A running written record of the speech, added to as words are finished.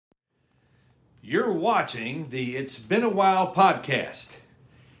You're watching the It's Been a While podcast.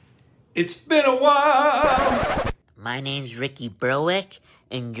 It's been a while. My name's Ricky Berwick,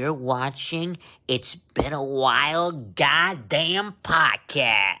 and you're watching It's Been a While goddamn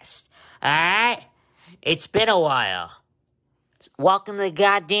podcast. Alright? It's been a while. Welcome to the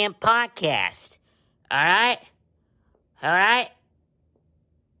goddamn podcast. Alright? Alright?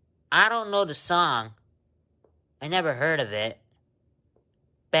 I don't know the song. I never heard of it.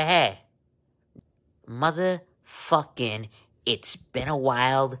 But hey, motherfucking It's Been a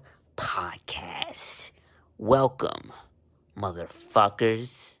While podcast. Welcome,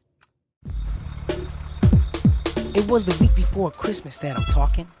 motherfuckers. It was the week before Christmas that I'm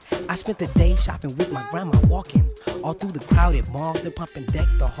talking. I spent the day shopping with my grandma walking. All through the crowded mall, the pump and deck,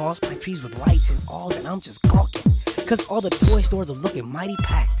 the halls, pine trees with lights and all, and I'm just gawking. Cause all the toy stores are looking mighty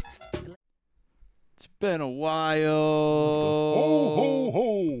packed. It's been a while. Ho, ho,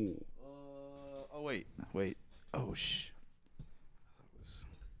 ho. Wait. Oh,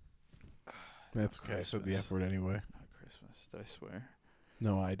 That's okay. I said the F word anyway. Not Christmas, I swear.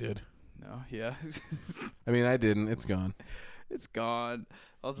 No, I did. No, yeah. I mean, I didn't. It's gone. It's gone.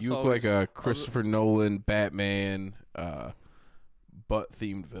 You look like a Christopher Nolan, Batman,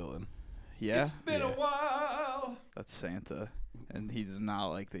 butt-themed villain. Yeah? It's been a while. That's Santa. And he does not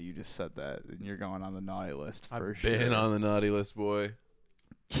like that you just said that. And you're going on the naughty list for I've sure. been on the naughty list, boy.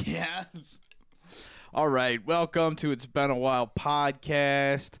 Yeah. All right. Welcome to It's Been a While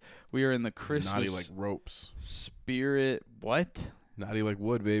podcast. We are in the Christmas Naughty like ropes. spirit. What? Naughty like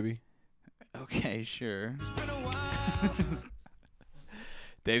wood, baby. Okay, sure.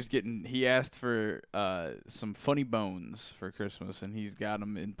 Dave's he asked for some funny bones for Christmas, and he's got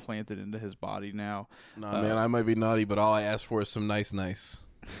them implanted into his body now. Nah, man, I might be naughty, but all I asked for is some nice.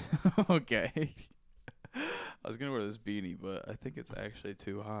 Okay. I was going to wear this beanie, but I think it's actually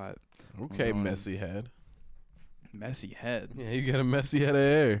too hot. Okay, messy head. Messy head. Yeah, you got a messy head of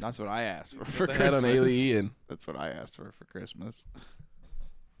hair. That's what I asked for Put the Christmas. head on Ailey Ian. That's what I asked for Christmas.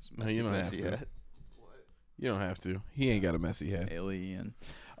 No, you don't have to. Head. You don't have to. He ain't got a messy head. Alien.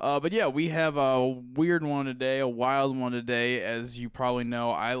 But yeah, we have a weird one today, a wild one today. As you probably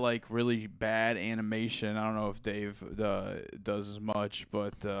know, I like really bad animation. I don't know if Dave does as much,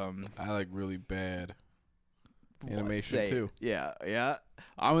 but I like really bad animation too. Yeah.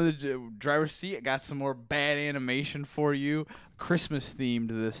 I'm in the driver's seat. I got some more bad animation for you. Christmas themed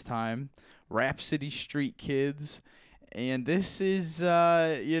this time. Rapsittie Street Kids. And this is,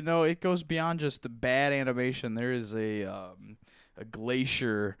 it goes beyond just the bad animation. There is a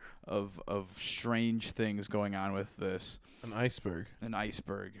glacier of strange things going on with this. An iceberg. An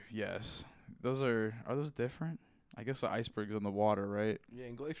iceberg, yes. Are those different? I guess the iceberg's in the water, right? Yeah,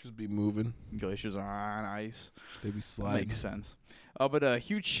 and glaciers be moving. Glaciers are on ice. They be That sliding. makes sense. But a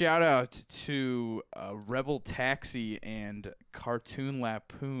huge shout out to Rebel Taxi and Cartoon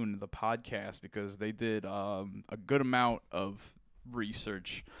Lappoon, the podcast, because they did a good amount of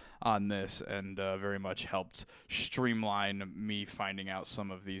research on this and very much helped streamline me finding out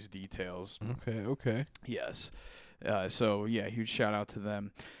some of these details. Okay. Yes. So, yeah, huge shout out to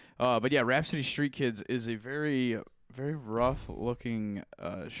them. But, yeah, Rapsittie Street Kids is a very, very rough-looking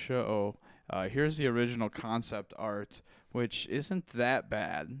show. Here's the original concept art, which isn't that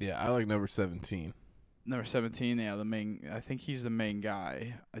bad. Yeah, I like number 17. Number 17, yeah, I think he's the main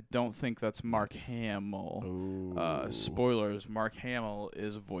guy. I don't think that's Mark Hamill. Ooh. Spoilers, Mark Hamill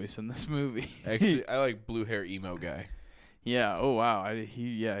is a voice in this movie. Actually, I like blue hair emo guy. Yeah, oh wow.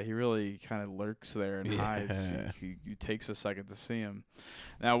 He really kind of lurks there and hides. Yeah. He takes a second to see him.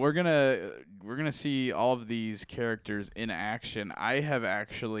 Now we're gonna see all of these characters in action. I have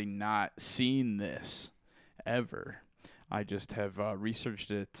actually not seen this ever. I just have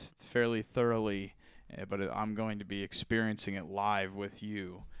researched it fairly thoroughly, but I'm going to be experiencing it live with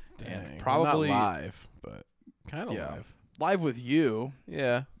you. Dang. And Well, probably not live, but kind of live. Live with you,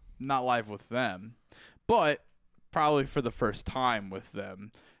 Yeah. not live with them, but probably for the first time with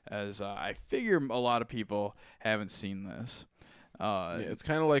them, as I figure a lot of people haven't seen this. Yeah, it's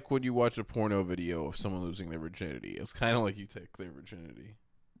kind of like when you watch a porno video of someone losing their virginity. It's kind of like you take their virginity.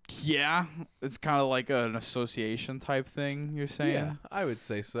 Yeah, it's kind of like an association type thing, you're saying? Yeah, I would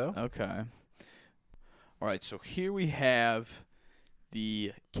say so. Okay. All right, so here we have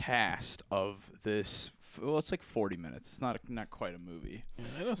the cast of this. Well, it's like 40 minutes. It's not quite a movie. Yeah,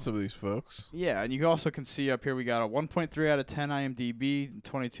 I know some of these folks. Yeah, and you also can see up here we got a 1.3 out of 10 IMDb,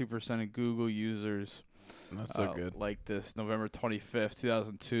 22% of Google users. Not so good. Like this, November 25th,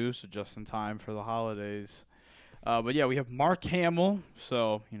 2002, so just in time for the holidays. But yeah, we have Mark Hamill,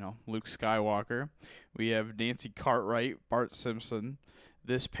 so, Luke Skywalker. We have Nancy Cartwright, Bart Simpson.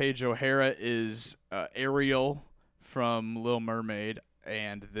 This Paige O'Hara is Ariel from Little Mermaid,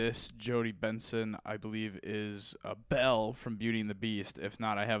 and this Jodie Benson, I believe, is Belle from Beauty and the Beast. If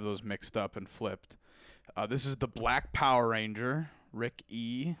not, I have those mixed up and flipped. This is the Black Power Ranger, Rick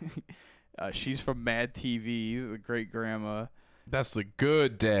E. She's from Mad TV, the great grandma. That's the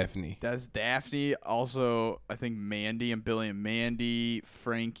good Daphne. That's Daphne. Also, I think Mandy and Billy and Mandy,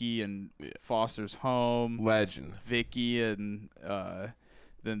 Frankie and Foster's Home, Legend. Vicky, and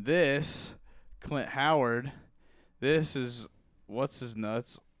then this Clint Howard. This is what's his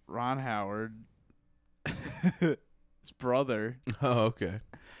nuts, Ron Howard, his brother. Oh, okay.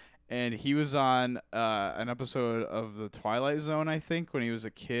 And he was on an episode of The Twilight Zone, I think, when he was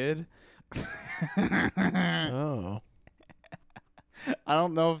a kid. Oh. I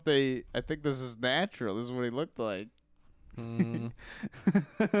don't know if they. I think this is natural. This is what he looked like. Mm.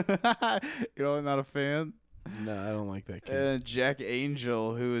 You know, I'm not a fan. No, I don't like that kid. And Jack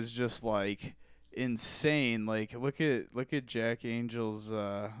Angel, who is just like insane. Like, look at Jack Angel's.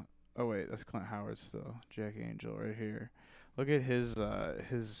 Oh wait, that's Clint Howard still. Jack Angel right here. Look at his. Of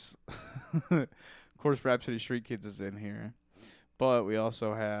course, Rapsittie Street Kids is in here, but we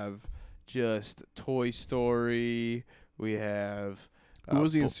also have just Toy Story. We have. Who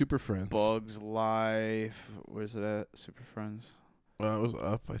was he in Super Friends? Bugs Life. Where's it at? Super Friends. Well, it was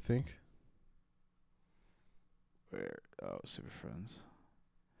Up, I think. Where? Oh, Super Friends.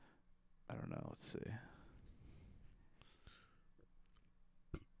 I don't know. Let's see.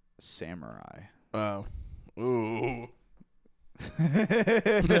 Samurai. Oh. Ooh.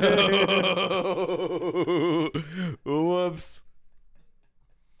 Whoops.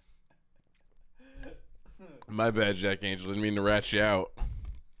 My bad, Jack Angel. Didn't mean to rat you out.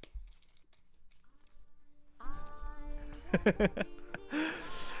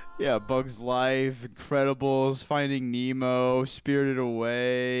 Yeah, Bugs Life, Incredibles, Finding Nemo, Spirited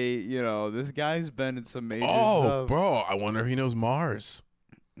Away. You know, this guy's been in some major stuff. Bro, I wonder if he knows Mars.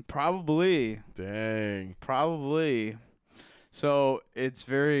 Probably. Dang. Probably. So it's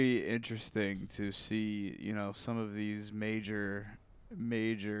very interesting to see, you know, some of these major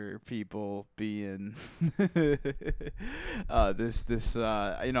people being this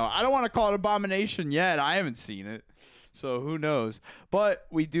you know, I don't want to call it Abomination yet. I haven't seen it, so who knows. But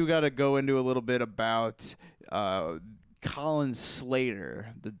we do got to go into a little bit about Colin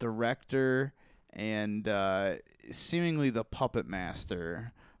Slater, the director and seemingly the puppet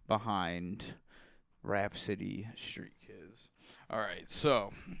master behind Rapsittie Street Kids. All right,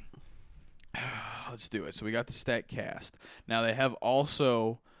 so let's do it. So we got the stat cast. Now they have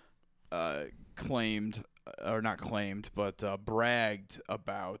also claimed, or not claimed, but bragged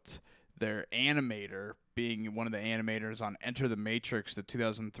about their animator being one of the animators on Enter the Matrix, the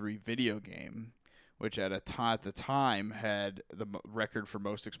 2003 video game, which at the time had the record for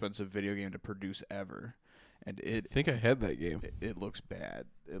most expensive video game to produce ever. And I think I had that game. It looks bad.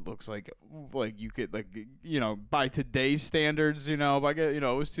 It looks like you could, like, you know, by today's standards, you know, it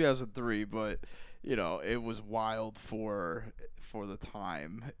was 2003, but you know, it was wild for the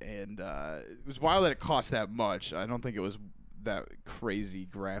time, and it was wild that it cost that much. I don't think it was that crazy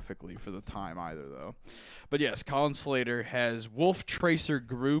graphically for the time either, though. But yes, Colin Slater has Wolf Tracer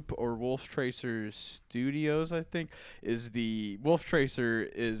Group, or Wolf Tracer Studios, I think, Wolf Tracer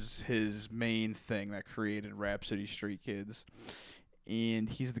is his main thing that created Rapsittie Street Kids. And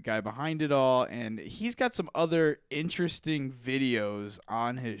he's the guy behind it all, and he's got some other interesting videos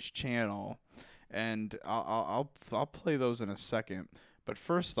on his channel, and I'll play those in a second. But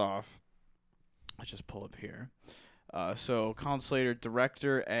first off, let's just pull up here. So Colin Slater,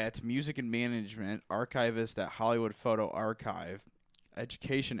 director at Music and Management, archivist at Hollywood Photo Archive,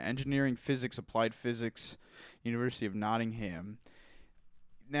 education, engineering, physics, applied physics, University of Nottingham.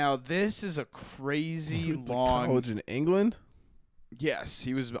 Now this is a crazy long college in England. Yes,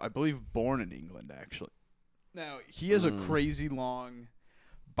 he was, I believe, born in England, actually. Now, he has a crazy long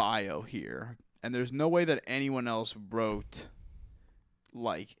bio here, and there's no way that anyone else wrote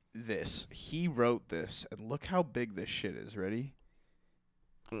like this. He wrote this, and look how big this shit is. Ready?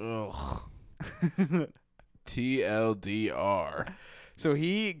 Ugh. TLDR. So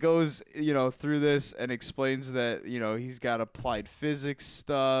he goes, you know, through this and explains that, you know, he's got applied physics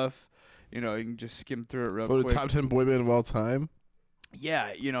stuff. You know, you can just skim through it real quick. The top 10 boy band of all time?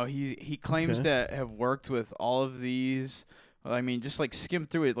 Yeah, you know, he claims to have worked with all of these. I mean, just like skim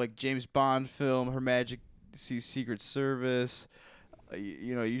through it, like James Bond film, Her Majesty's Secret Service.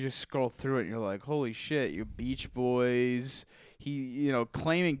 You know, you just scroll through it and you're like, holy shit, you Beach Boys. He, you know,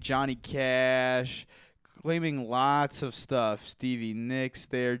 claiming Johnny Cash, claiming lots of stuff. Stevie Nicks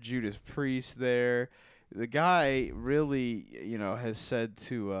there, Judas Priest there. the guy really, has said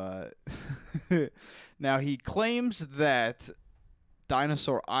to. Now he claims that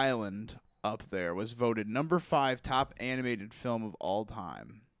Dinosaur Island up there was voted number 5 top animated film of all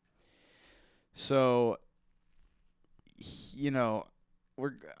time. So,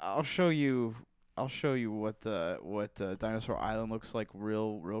 I'll show you what Dinosaur Island looks like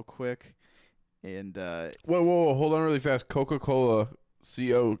real quick. And Whoa, hold on really fast. Coca-Cola,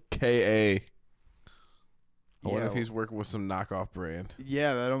 COKA. I wonder if he's working with some knockoff brand.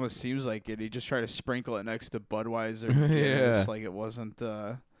 Yeah, that almost seems like it. He just tried to sprinkle it next to Budweiser. Yeah. Like it wasn't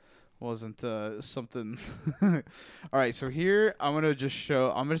something. All right, so here I'm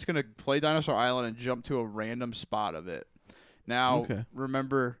just gonna play Dinosaur Island and jump to a random spot of it. Now,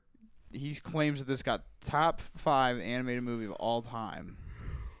 Remember, he claims that this got top 5 animated movie of all time.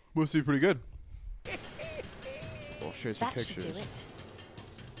 Must be pretty good. We'll show you some That should pictures. do it.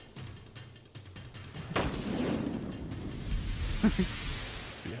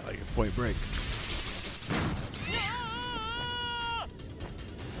 Yeah, like a Point Break.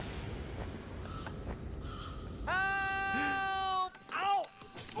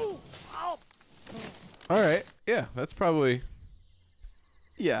 All right. Yeah, that's probably.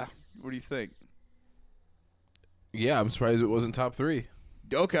 Yeah. What do you think? Yeah, I'm surprised it wasn't top 3.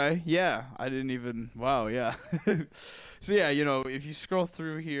 Okay, yeah. I didn't even... Wow, yeah. So, yeah, if you scroll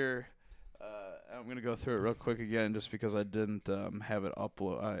through here... I'm going to go through it real quick again just because I didn't have it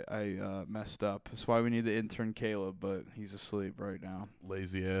upload. I messed up. That's why we need the intern Caleb, but he's asleep right now.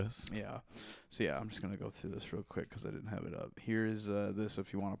 Lazy ass. Yeah. So, yeah, I'm just going to go through this real quick because I didn't have it up. Here's this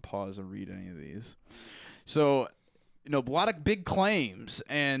if you want to pause and read any of these. So, a lot of big claims,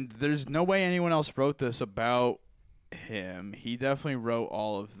 and there's no way anyone else wrote this about him. He definitely wrote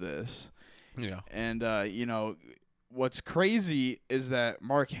all of this. Yeah. And, what's crazy is that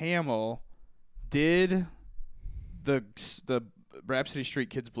Mark Hamill did the Rapsittie Street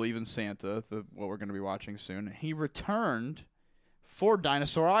Kids Believe in Santa, what we're going to be watching soon. He returned for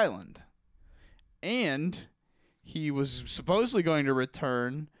Dinosaur Island. And he was supposedly going to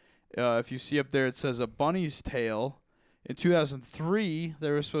return, if you see up there it says A Bunny's Tale. In 2003,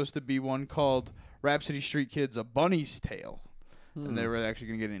 there was supposed to be one called Rapsittie Street Kids A Bunny's Tale. And they were actually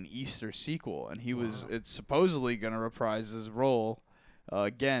going to get an Easter sequel. And it's supposedly going to reprise his role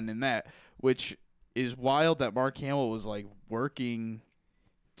again in that, which is wild that Mark Hamill was like working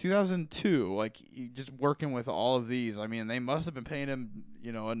 2002, like just working with all of these. I mean, they must have been paying him,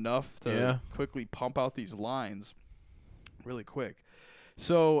 enough to quickly pump out these lines really quick.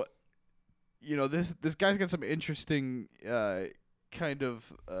 So, this guy's got some interesting kind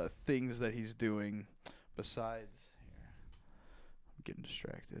of things that he's doing besides. I'm getting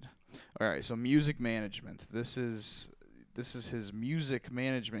distracted. All right, so music management. This is his music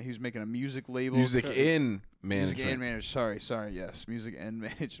management. He was making a music label. Music in management. Music and management. Sorry. Yes, music and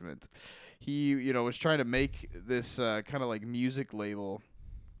management. He, was trying to make this kind of like music label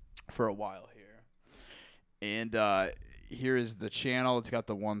for a while here. And here is the channel. It's got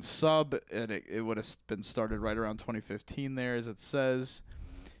the 1 sub, and it would have been started right around 2015 there, as it says.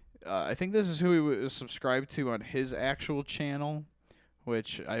 I think this is who he was subscribed to on his actual channel,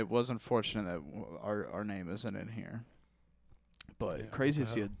 which I was unfortunate that our name isn't in here. But crazy to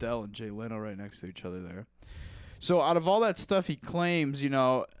see Adele and Jay Leno right next to each other there. So out of all that stuff he claims,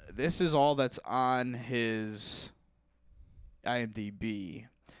 this is all that's on his IMDb.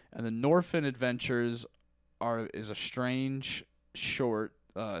 And the Norfin Adventures is a strange short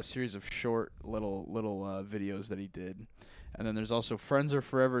series of short little videos that he did. And then there's also Friends Are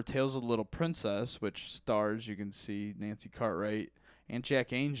Forever, Tales of the Little Princess, which stars, you can see Nancy Cartwright and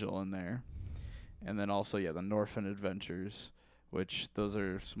Jack Angel in there. And then also, the Norfin Adventures, which those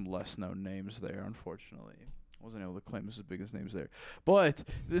are some less known names there, unfortunately. I wasn't able to claim as big as names there. But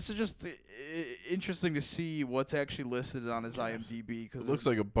this is just interesting to see what's actually listed on his IMDb. Cause it looks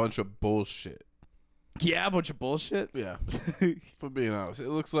like a bunch of bullshit. Yeah, a bunch of bullshit? Yeah. For being honest. It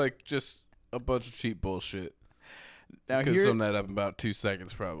looks like just a bunch of cheap bullshit. Now you could sum that up in about 2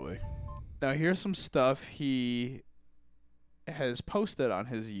 seconds, probably. Now, here's some stuff he has posted on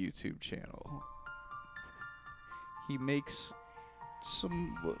his YouTube channel. He makes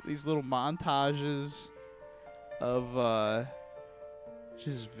these little montages of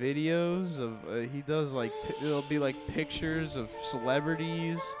just videos of he does like it'll be like pictures of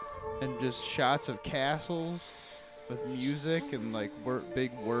celebrities and just shots of castles with music and like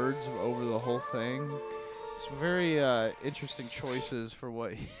big words over the whole thing. It's very interesting choices for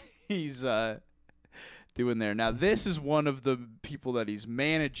what he's doing there. Now this is one of the people that he's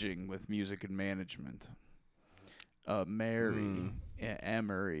managing with music and management. Mary. Yeah,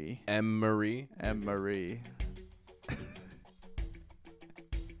 Emery. Emery. Emery.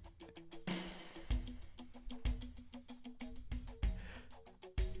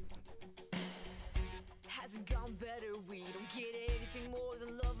 Hasn't gone better. We don't get anything more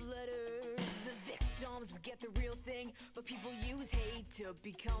than love letters. The victims, we get the real thing, but people use hate to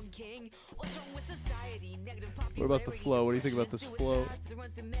become king. What's wrong with society? Negative popularity. What about the flow? What do you think about this flow?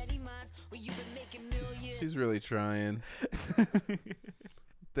 She's really trying.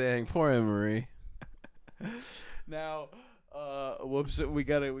 Dang, poor Emery. Now, whoops, we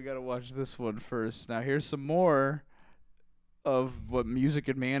gotta watch this one first. Now, here's some more of what music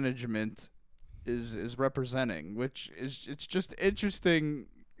and management is representing, which is it's just interesting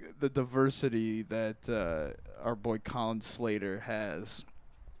the diversity that our boy Colin Slater has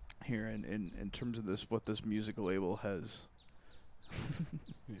here in terms of this what this music label has.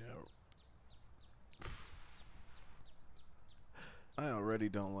 Yeah. I already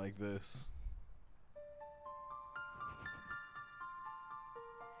don't like this.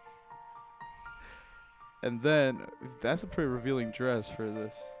 And then that's a pretty revealing dress for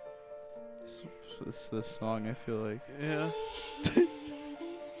this song, I feel like. Yeah.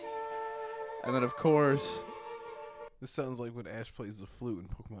 And then of course, This sounds like when Ash plays the flute in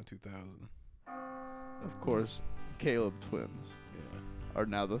Pokemon 2000. of course, Caleb twins Yeah. are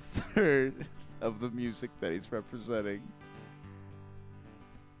now the third of the music that he's representing.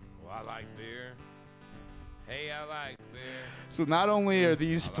 Oh, I like beer. Hey, I like beer. So not only are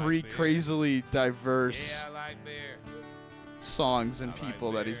these I like three beer. crazily diverse Yeah, I like beer. songs and I like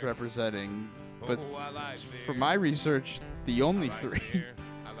people that he's beer. representing, but Oh, I like beer. for my research, the only I like three. beer.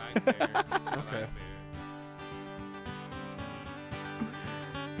 I like beer. I like Okay. beer.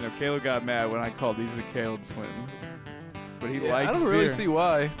 You know, Caleb got mad when I called these the Caleb twins, but he Yeah, likes I don't really beer. see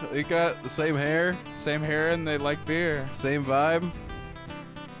why. They got the same hair, Same hair and they like beer. same vibe.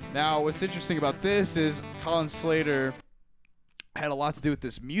 Now, what's interesting about this is Colin Slater had a lot to do with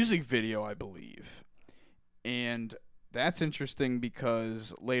this music video, I believe. And that's interesting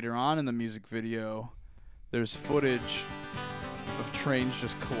because later on in the music video, there's footage of trains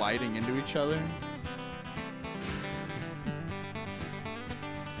just colliding into each other.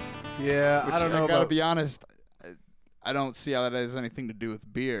 Yeah, Which I don't know I gotta about. be honest, I don't see how that has anything to do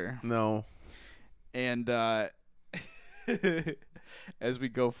with beer. No. And as we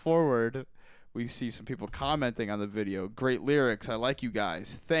go forward, we see some people commenting on the video. Great lyrics. I like you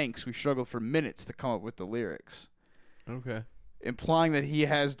guys. Thanks. We struggled for minutes to come up with the lyrics. Okay. Implying that he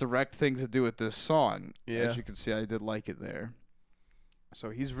has direct things to do with this song. Yeah. As you can see, I did like it there.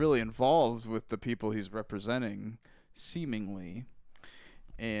 So he's really involved with the people he's representing, seemingly.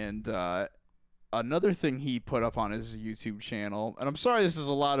 And another thing he put up on his YouTube channel, and I'm sorry this is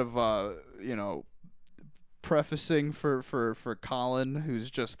a lot of, prefacing for Colin,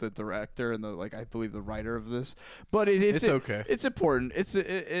 who's just the director and I believe the writer of this, but it's okay. It's important.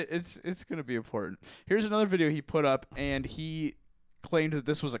 It's gonna be important. Here's another video he put up, and he claimed that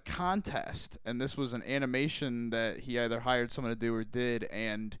this was a contest, and this was an animation that he either hired someone to do or did,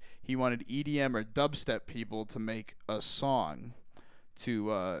 and he wanted EDM or dubstep people to make a song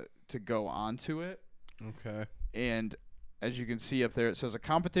to go onto it. Okay. And as you can see up there, it says a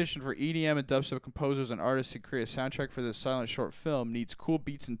competition for EDM and dubstep composers and artists who create a soundtrack for this silent short film needs cool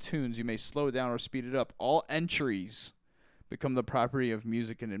beats and tunes. You may slow it down or speed it up. All entries become the property of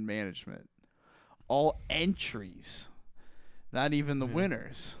music and in management. All entries, not even the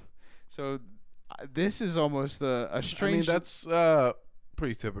winners. So this is almost a strange. I mean, that's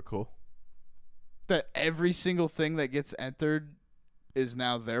pretty typical. That every single thing that gets entered is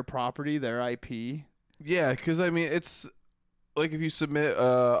now their property, their IP. Yeah, because I mean, it's like if you submit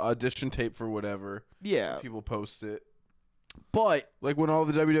audition tape for whatever, Yeah, people post it. but Like when all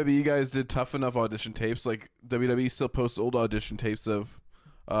the WWE guys did Tough Enough audition tapes, like WWE still posts old audition tapes of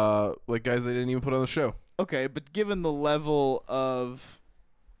like guys they didn't even put on the show. okay, but given the level of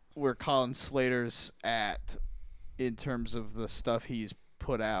where Colin Slater's at in terms of the stuff he's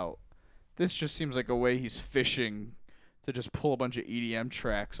put out, this just seems like a way he's fishing to just pull a bunch of EDM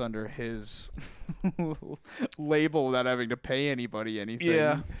tracks under his label without having to pay anybody anything.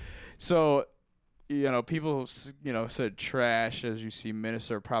 Yeah. So, people, said trash as you see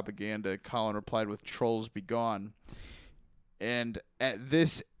Minister propaganda. Colin replied with "Trolls be gone." And at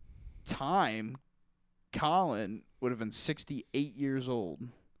this time, Colin would have been 68 years old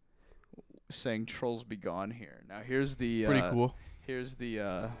saying "Trolls be gone" here. Now here's the Pretty cool. Here's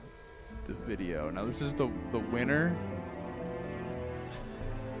the video. Now this is the winner.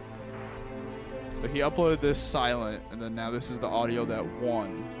 So he uploaded this silent, and then now this is the audio that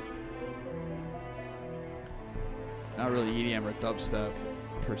won. not really EDM or dubstep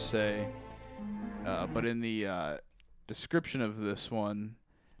per se, but in the description of this one,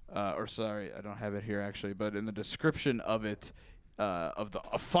 or sorry, I don't have it here actually, but in the description of it, of the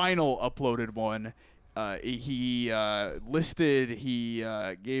final uploaded one, he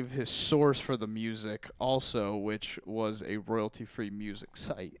gave his source for the music also, which was a royalty-free music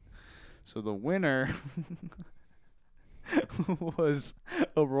site. So the winner was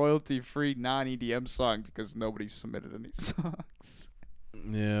a royalty-free non-EDM song because nobody submitted any songs.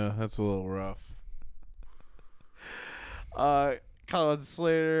 Yeah, that's a little rough. Colin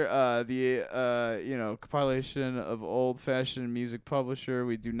Slater, the compilation of old-fashioned music publisher.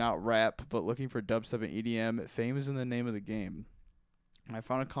 We do not rap, but looking for dubstep and EDM. Fame is in the name of the game. I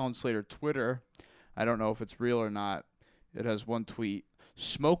found a Colin Slater Twitter. I don't know if it's real or not. It has one tweet: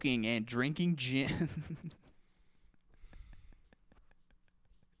 smoking and drinking gin.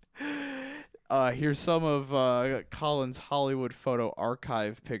 Here's some of Colin's Hollywood photo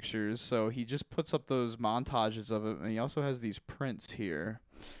archive pictures. So he just puts up those montages of it, and he also has these prints here,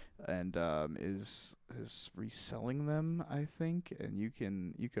 and is reselling them, I think, and you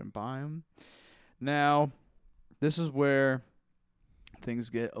can buy them. Now, this is where things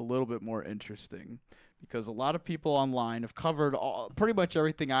get a little bit more interesting, because a lot of people online have covered pretty much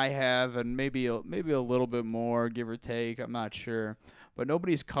everything I have, and maybe a little bit more, give or take. I'm not sure. But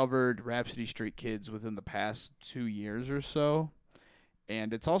nobody's covered Rapsittie Street Kids within the past 2 years or so.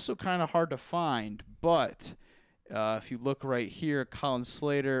 And it's also kind of hard to find. But if you look right here, Colin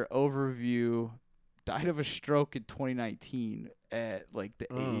Slater overview, died of a stroke in 2019 at like the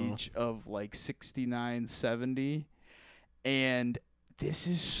age of like 69, 70. And this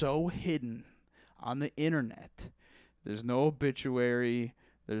is so hidden on the internet. There's no obituary.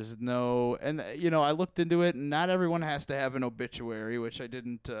 There's no, and I looked into it, and not everyone has to have an obituary, which I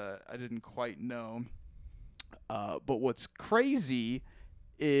didn't quite know. But what's crazy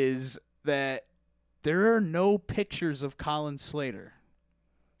is that there are no pictures of Colin Slater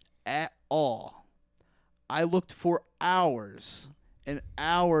at all. I looked for hours and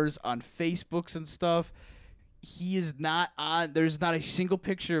hours on Facebooks and stuff. He is not on. There's not a single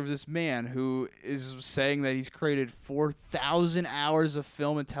picture of this man who is saying that he's created 4,000 hours of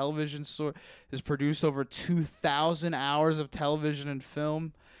film and television. Has produced over 2,000 hours of television and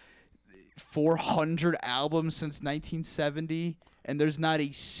film, 400 albums since 1970, and there's not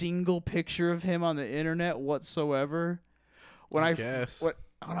a single picture of him on the internet whatsoever. When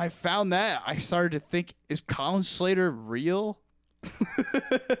I found that, I started to think: is Colin Slater real?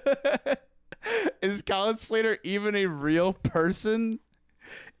 Is Colin Slater even a real person?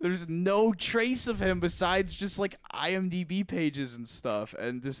 There's no trace of him besides just like IMDb pages and stuff,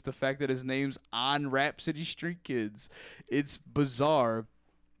 and just the fact that his name's on Rapsittie Street Kids. It's bizarre.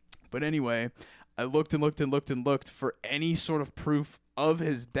 But anyway, I looked and looked and looked and looked for any sort of proof of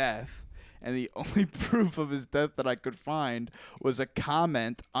his death, and the only proof of his death that I could find was a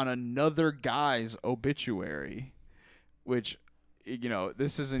comment on another guy's obituary, which,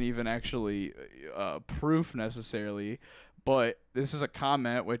 this isn't even actually proof necessarily, but this is a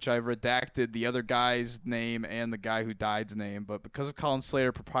comment which I redacted the other guy's name and the guy who died's name. But because of Colin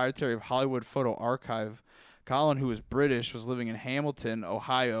Slater, proprietary of Hollywood Photo Archive, Colin, who was British, was living in Hamilton,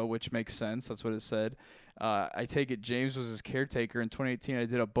 Ohio, which makes sense. That's what it said. I take it James was his caretaker. In 2018, I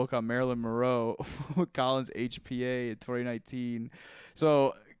did a book on Marilyn Monroe, Colin's HPA in 2019.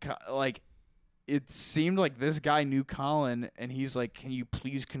 So, it seemed like this guy knew Colin, and he's like, can you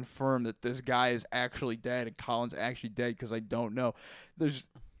please confirm that this guy is actually dead and Colin's actually dead, because I don't know. There's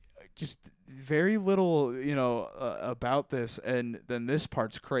just very little, about this, and then this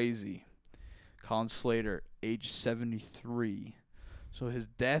part's crazy. Colin Slater, age 73. So his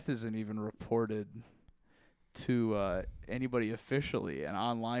death isn't even reported to anybody officially, and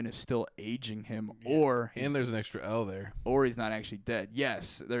online is still aging him, and there's an extra L there, or he's not actually dead.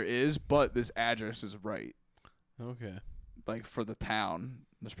 Yes, there is, but this address is right. Okay. Like for the town,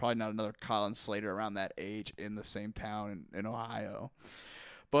 there's probably not another Colin Slater around that age in the same town in Ohio.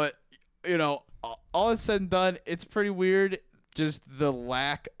 But all is said and done, it's pretty weird. Just the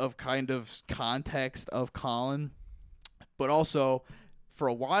lack of kind of context of Colin, but also for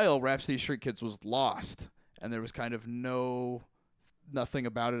a while, Rapsittie Street Kids was lost. And there was kind of nothing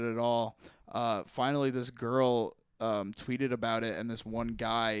about it at all. Finally, this girl tweeted about it, and this one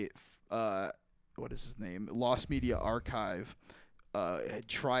guy, what is his name? Lost Media Archive, had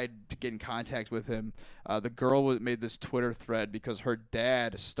tried to get in contact with him. The girl made this Twitter thread because her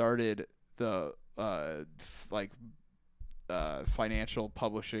dad started the financial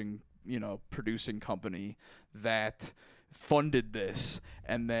publishing, producing company that funded this,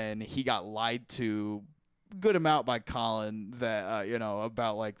 and then he got lied to good amount by Colin that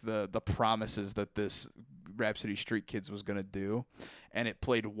about like the promises that this Rapsittie Street Kids was gonna do, and it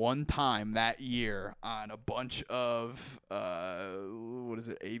played one time that year on a bunch of what is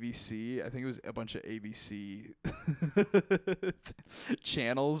it, ABC? I think it was a bunch of ABC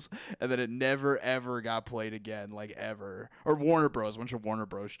channels, and then it never ever got played again, like ever. Or Warner Bros, a bunch of Warner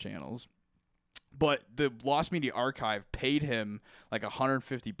Bros channels. But the Lost Media Archive paid him like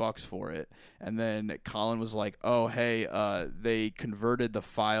 $150 for it, and then Colin was like, "Oh, hey, they converted the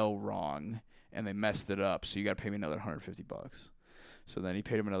file wrong and they messed it up, so you got to pay me another $150." So then he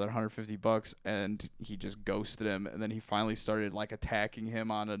paid him another $150, and he just ghosted him. And then he finally started like attacking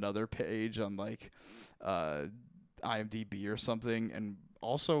him on another page on like IMDb or something, and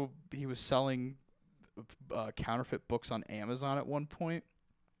also he was selling counterfeit books on Amazon at one point.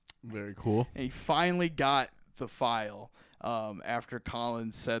 Very cool. And he finally got the file after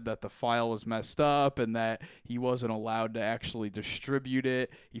Collins said that the file was messed up and that he wasn't allowed to actually distribute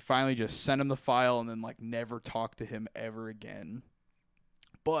it. He finally just sent him the file and then like never talked to him ever again.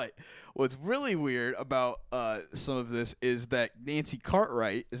 But what's really weird about some of this is that Nancy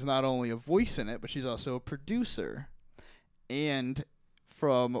Cartwright is not only a voice in it, but she's also a producer. And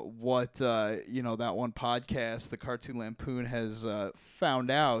from what that one podcast, the Cartoon Lampoon, has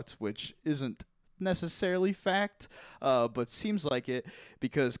found out, which isn't necessarily fact, but seems like it,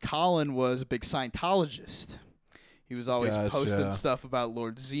 because Colin was a big Scientologist. He was always posting stuff about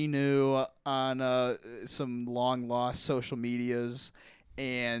Lord Xenu on some long lost social medias,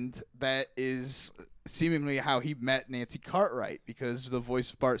 and that is seemingly how he met Nancy Cartwright, because the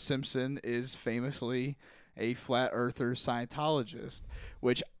voice of Bart Simpson is famously a flat earther Scientologist,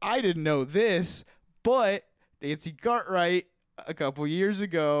 which I didn't know this, but Nancy Cartwright a couple years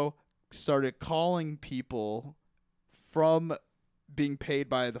ago started calling people from being paid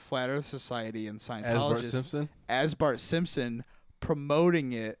by the Flat Earth Society and Scientologists as Bart Simpson,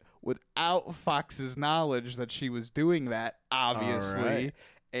 promoting it without Fox's knowledge that she was doing that, obviously. Right.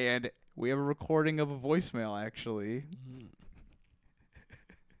 And we have a recording of a voicemail, actually.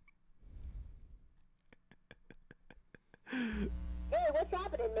 Hey, what's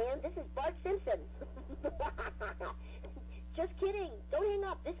happening, man? This is Bart Simpson. Just kidding. Don't hang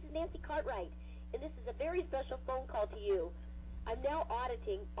up. This is Nancy Cartwright, and this is a very special phone call to you. I'm now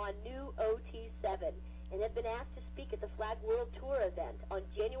auditing on new OT7 and have been asked to speak at the Flag World Tour event on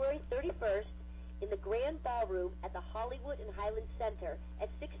January 31st in the Grand Ballroom at the Hollywood and Highland Center at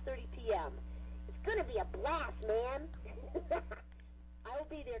 6:30 p.m. It's going to be a blast, man. I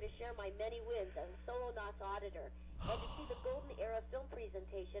will be there to share my many wins as a solo NOS auditor and to see the Golden Era film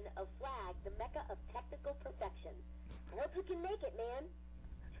presentation of Flag, the Mecca of technical perfection. I hope you can make it, man.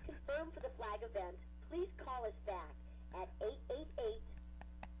 To confirm for the Flag event, please call us back at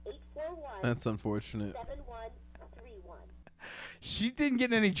 888-841. That's unfortunate. 7131. She didn't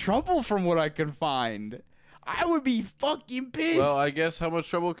get in any trouble from what I can find. I would be fucking pissed. Well, I guess how much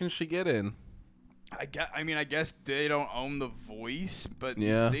trouble can she get in? I guess they don't own the voice, but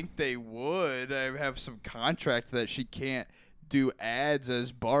yeah. I think they would. I have some contract that she can't do ads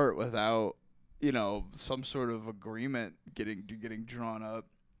as Bart without, some sort of agreement getting drawn up.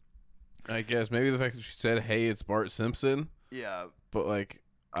 I guess maybe the fact that she said, "Hey, it's Bart Simpson." Yeah, but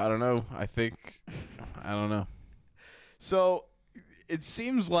I don't know. I don't know. So it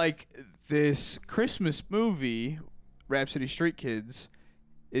seems like this Christmas movie, Rapsittie Street Kids,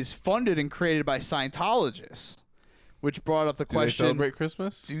 is funded and created by Scientologists, which brought up the question: do they celebrate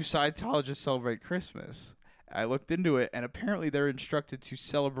Christmas? Do Scientologists celebrate Christmas? I looked into it, and apparently they're instructed to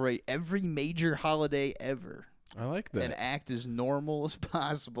celebrate every major holiday ever. I like that. And act as normal as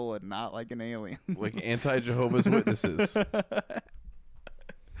possible and not like an alien. Like anti-Jehovah's Witnesses.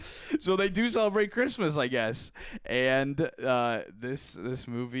 So they do celebrate Christmas, I guess. And this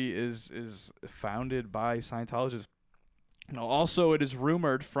movie is founded by Scientologists. Also, it is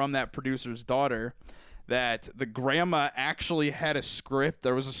rumored from that producer's daughter that the grandma actually had a script.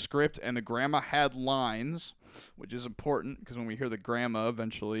 There was a script, and the grandma had lines, which is important because when we hear the grandma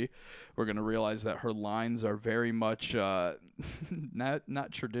eventually, we're going to realize that her lines are very much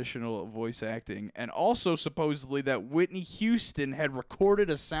not traditional voice acting. And also, supposedly, that Whitney Houston had recorded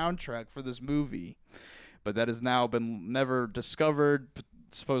a soundtrack for this movie, but that has now been never discovered,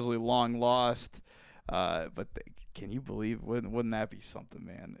 supposedly long lost. Can you believe? Wouldn't that be something,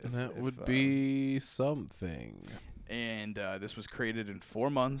 man? That would be something. And this was created in 4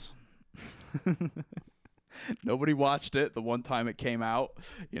 months. Nobody watched it the one time it came out.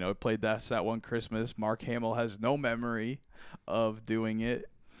 It played that one Christmas. Mark Hamill has no memory of doing it.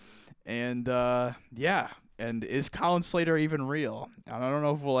 And, yeah. And is Colin Slater even real? And I don't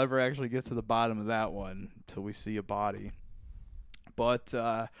know if we'll ever actually get to the bottom of that one until we see a body. But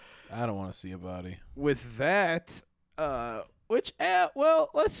I don't want to see a body. with that, let's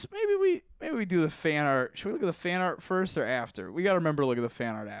maybe we do the fan art. Should we look at the fan art first or after? We got to remember to look at the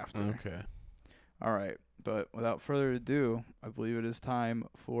fan art after. Okay. All right. But without further ado, I believe it is time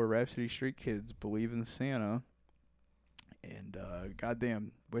for Rapsittie Street Kids Believe in Santa. And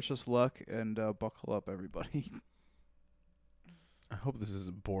goddamn, wish us luck and buckle up, everybody. I hope this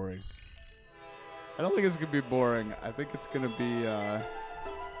isn't boring. I don't think it's gonna be boring. I think it's gonna be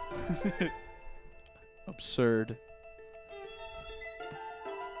absurd.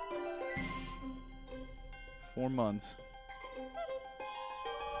 4 months.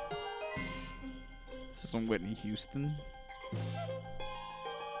 This is on Whitney Houston.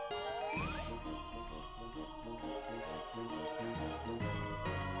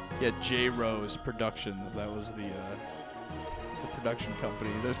 Yeah, J Rose Productions. That was the production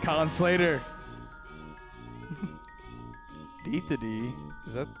company. There's Colin Slater. D to D.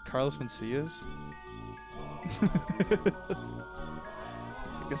 Is that Carlos Mencias?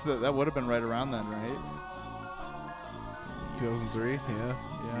 I guess that would have been right around then, right? 2003, yeah.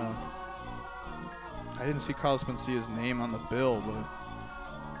 Yeah. I didn't see Carlos Mencia's name on the bill, but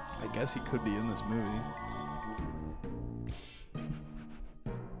I guess he could be in this movie.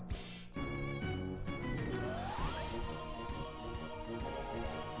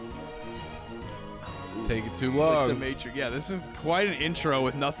 It's taking too Like long. the Matrix. Yeah, this is quite an intro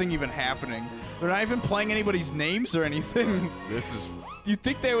with nothing even happening. They're not even playing anybody's names or anything. This is You'd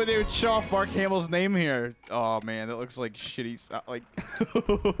think they would show off Mark Hamill's name here. Oh man, that looks like shitty. Like.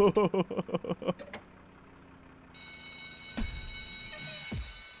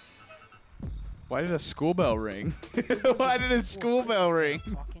 Why did a school bell ring? Why did a school bell ring?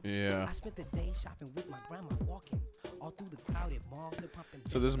 Yeah. I spent the day shopping with my grandma walking all through the crowded mall.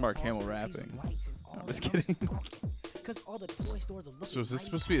 So this is Mark Hamill rapping. I'm just kidding. All the toy stores are So is this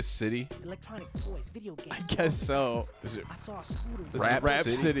supposed to be a city? electronic toys, video games. I guess so. Is it I saw a scooter. This Rap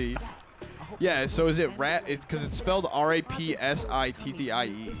is City? Rapsittie. Yeah, so is it rap? It's because it's spelled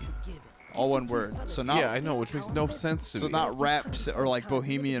R-A-P-S-I-T-T-I-E. All one word. So not. Yeah, I know, which makes no sense to So me. not Raps or like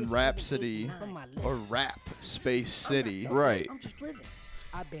Bohemian Rhapsody or Rap Space City. Right. I'm just living.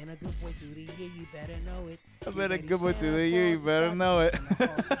 I've been a good boy through the year, you better know it. I've been a good boy through the year, you better know it.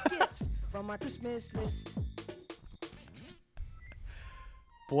 From my Christmas list.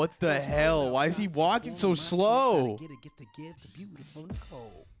 What the hell? Why is he walking so slow? Get a gift to give to beautiful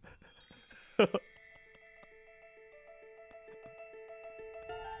Nicole.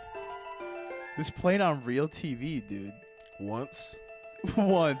 This played on real TV, dude. Once.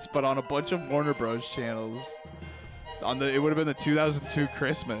 Once, but on a bunch of Warner Bros. Channels. It would have been the 2002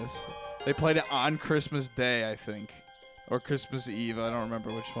 Christmas. They played it on Christmas Day, I think, or Christmas Eve. I don't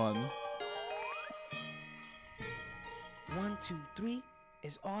remember which one. 1, 2, 3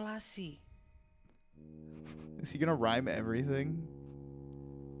 is all I see. Is he gonna rhyme everything?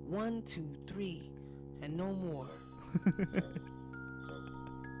 1, 2, 3, and no more.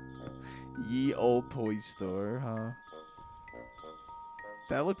 Ye old toy store, huh?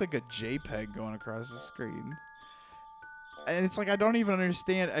 That looked like a JPEG going across the screen. And it's like, I don't even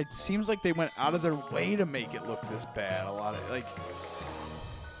understand. It seems like they went out of their way to make it look this bad. A lot of, like...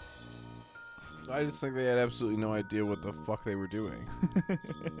 I just think they had absolutely no idea what the fuck they were doing.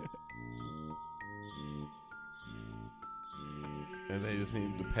 And they just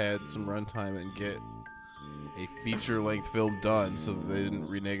needed to pad some runtime and get a feature-length film done so that they didn't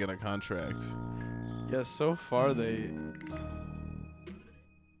renege on a contract. Yeah, so far they...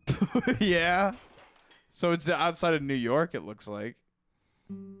 Yeah. So it's outside of New York, it looks like.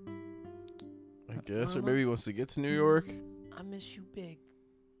 I guess, or maybe he wants to get to New York. I miss you big.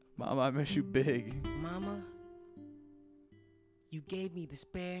 Mom, I miss you big. Mama, you gave me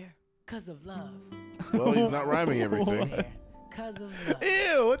despair 'cause of love. Well, he's not rhyming everything. Despair 'cause of love.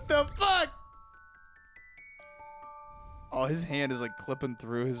 Ew, what the fuck? Oh, his hand is like clipping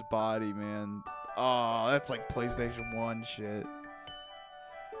through his body, man. Oh, that's like PlayStation 1 shit.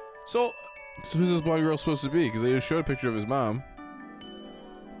 So who's this blonde girl supposed to be? Because they just showed a picture of his mom.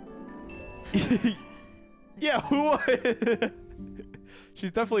 yeah, who?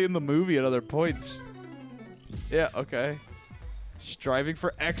 She's definitely in the movie at other points. Yeah, okay. Striving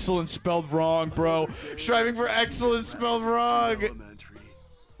for excellence spelled wrong, bro. Striving for excellence spelled wrong.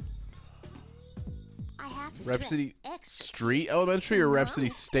 Rhapsittie Street Elementary or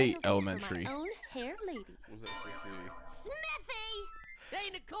Rhapsittie State Elementary? My own hair lady. What was that supposed to be? Smithy! Hey,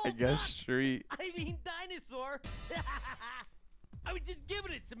 Nicole! I guess street. I mean dinosaur! I was just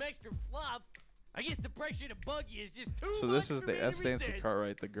giving it some extra fluff. I guess the pressure to bug you is just too So much this is for the me to that's Nancy resist.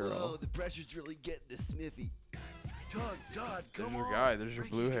 Cartwright, the girl. Whoa, the pressure's really getting to Smithy. Todd, There's come your on. guy. There's your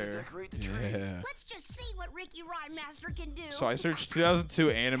Ricky's blue gonna hair. decorate the tree. Yeah. Let's just see what Ricky Rhinemaster can do. So I searched 2002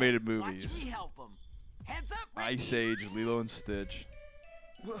 animated Watch movies. me help him. Heads up, Ice Age, Lilo and Stitch,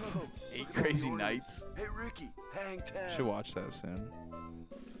 Whoa. 8 Crazy Nights. Hey, Ricky, hang tag. Should watch that soon.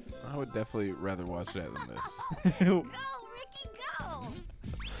 I would definitely rather watch that than this. Go, Ricky, go!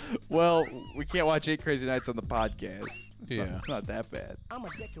 Well, we can't watch 8 Crazy Nights on the podcast. Yeah. It's not that bad. I'm a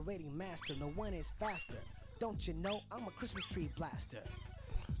decorating master, no one is faster. Don't you know I'm a Christmas tree blaster?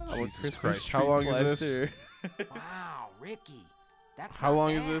 Oh, Jesus Christmas Christ. tree How long is this? plaster. Wow, Ricky. That's How not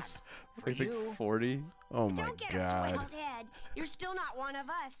long is bad. this? For I think you. 40. Oh my Don't get a god. swelled head. You're still not one of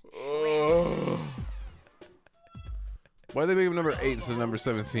us. Why they make him number 8 instead of number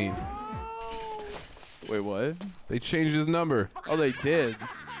 17? Wait, what? They changed his number. Oh, they did.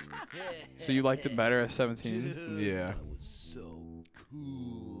 So you liked it better at 17? Yeah. That was so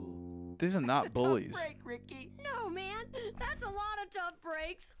cool. These are not bullies. Break, Ricky. No, man. That's a lot of tough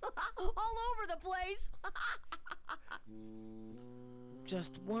breaks. All over the place.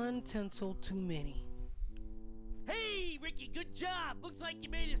 Just one tinsel too many. Hey, Ricky, good job. Looks like you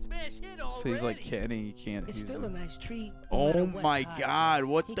made a smash hit already. So he's like Kenny. He can't. It's he's still a nice tree. no Oh matter what my time. God!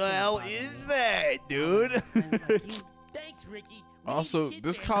 What He the can't hell bother is me. that, dude? Like you. Thanks, Ricky. We Also, need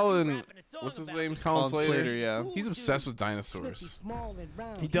this kids to Colin, rapping a song what's his about name? it. Colin Slater. yeah. He's obsessed with Smithy dinosaurs. small and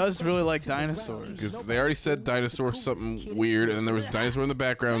round. He He's does really close like to the ground. dinosaurs. He's Because nobody's they already said fool. dinosaur The coolest something kid is weird, and then there was cool. dinosaur in the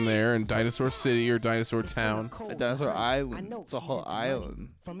background there, and Dinosaur City or Dinosaur It's kinda Town. cold, A dinosaur but I island. know It's a she's whole into money. island.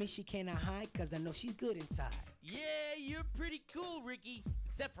 From me, she cannot hide, cause I know she's good inside. Yeah, you're pretty cool, Ricky.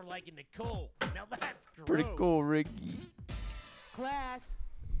 Except for liking the coal. Now that's gross. Pretty cool, Ricky. Class,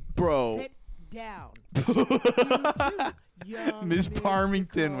 Bro. sit down. Miss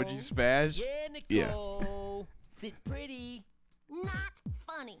Parmington, would you smash? Yeah, Nicole. Sit pretty. Not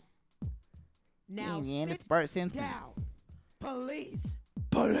funny. Now man, sit it's Bart Simpson. down. Police.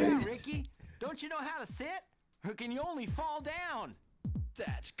 Yeah, Ricky. Don't you know how to sit? Or can you only fall down?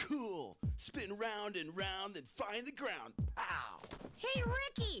 That's cool. Spin round and round, then find the ground. Pow. Hey,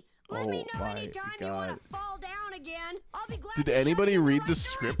 Ricky. Let me Oh know my anytime you want God. to fall down again. I'll be glad Did to show anybody you in read the the right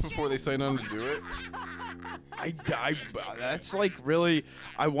script before they direction. signed on to do it? That's like really.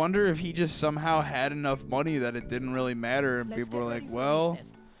 I wonder if he just somehow had enough money that it didn't really matter, and Let's people were get like, ready for "Well,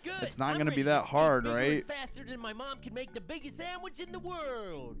 recess. Good. it's not I'm gonna be ready that to eat hard, bigger right?" and faster than my mom can make the biggest sandwich in the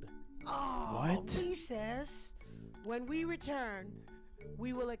world. Oh, What? recess. When we return,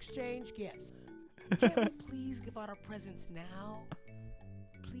 we will exchange gifts. Can we please give out our presents now?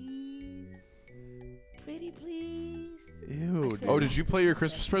 Please? Pretty please? Ew. I said- Oh, did you play your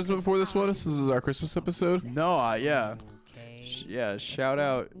Christmas present before this one? This is our Christmas episode? No, yeah. Okay. Yeah, shout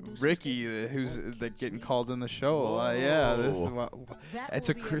out Ricky, who's getting called in the show. Yeah, this is Whoa. it's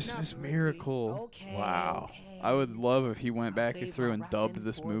a Christmas miracle. Okay. Wow. okay. I would love if he went back Save through my and dubbed rapping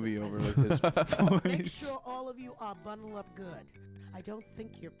this for movie the over presents. with his Make voice. sure all of you are bundled up good. I don't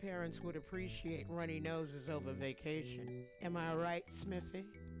think your parents would appreciate runny noses over vacation. Am I right, Smithy?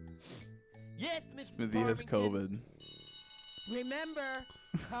 Yes, Miss Smithy has Parmington. COVID. Remember,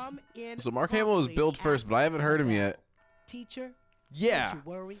 come in. So Mark Hamill was promptly billed first, but I haven't heard him after yet. Teacher, Yeah. don't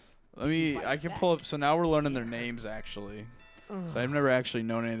you worry. Let me. I can pull up. So now we're learning their names actually. So I've never actually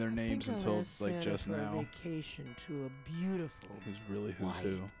known any of their names until like just now. Vacation to a beautiful. Who's really who's White who?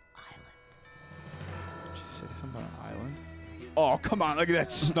 island. Did you say something about an island? Oh come on! Look at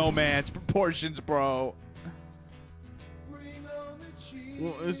that snowman. It's proportions, bro.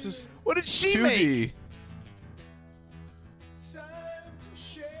 Well, it's just What did she make, 2D.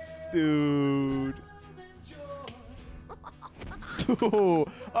 dude?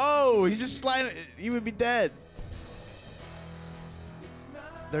 Oh, he's just sliding. He would be dead.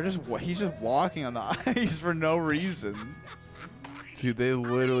 They're just. He's just walking on the ice for no reason. Dude, they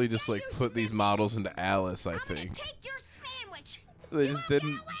literally just like put these models into Alice, I I'm gonna think. take your sandwich. They just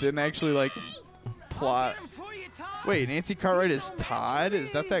didn't actually like plot. Get 'em for you, Todd. Wait, Nancy Cartwright He's is so mad, Todd? Is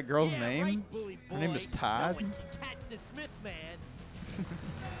that Smithy. that girl's Yeah, name? right, bully Her name boy. is Todd? Now when you catch the Smith man.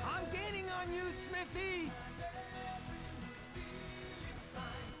 I'm gaining on you, Smithy.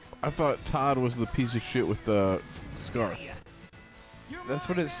 I thought Todd was the piece of shit with the scarf. You're That's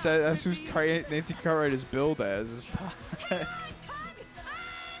what mine it now, says. That's who's Smithy. Nancy Cartwright is billed as. Is Todd. Tug,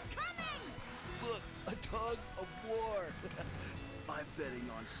 I'm coming. Look, a tug of war. I'm betting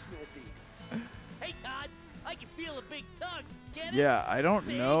on Smithy. Hey, Todd. I can feel a big tug. Get it? Yeah, I don't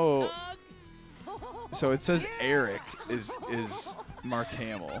Big know. tug. So it says Yeah. Eric is Mark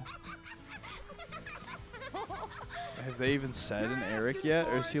Hamill. Have they even said an Eric yet?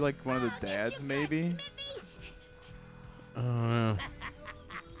 Or is he like one of the dads, maybe? I don't know.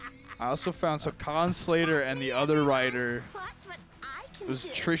 I also found so Colin Slater and the other writer Watch what I can was do.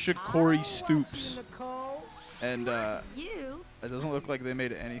 Trisha Corey Stoops. Nicole. And You? it doesn't look like they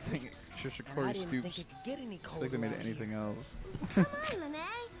made anything. Trisha And I Corey didn't think Stoops. it could get any Looks colder like they made around anything here. else. Come on, Lene.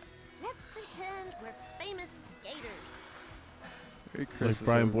 Let's pretend we're famous skaters. Merry Like Christmas,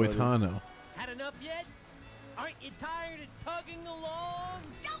 Brian everybody. Boitano. Had enough yet? Aren't you tired of tugging along?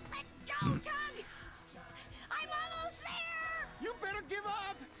 Don't let go, Tug! I'm almost there! You better give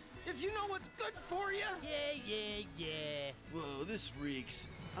up! If you know what's good for you! Yeah. Whoa, this reeks.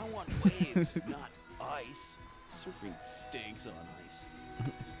 I want waves, not ice. Surfing stinks on ice.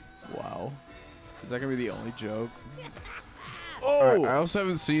 Wow. Is that gonna be the only joke? Oh! I also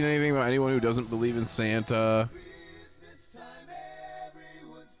haven't seen anything about anyone who doesn't believe in Santa.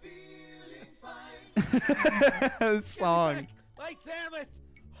 Song. My sandwich!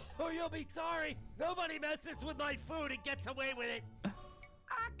 Oh, you'll be sorry! Nobody messes with my food and gets away with it!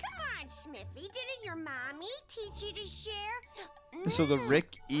 Come on, Smithy. Didn't your mommy teach you to share? So the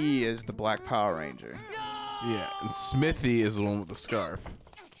Rick E is the Black Power Ranger. Yeah, and Smithy is the one with the scarf.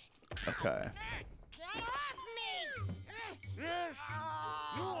 Okay. Get off me!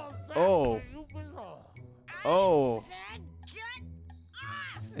 Oh. Oh. Said get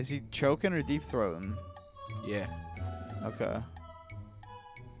off! Is he choking or deep throating? Yeah. Okay.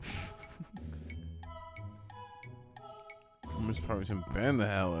 Miss Partington, bend the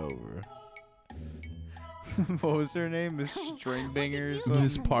hell over. What was her name? Miss Stringbinger or something?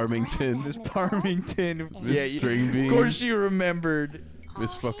 Miss Parmington. Miss Parmington. Miss Stringbean. Of course she remembered.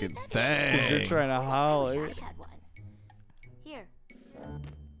 Miss fucking You're Thang. trying to holler. I had one. Here.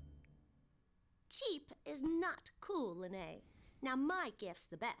 Cheap is not cool, Lene. Now my gift's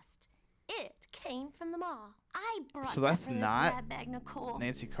the best. It came from the mall. I brought So that that's from your not grab bag, Nicole.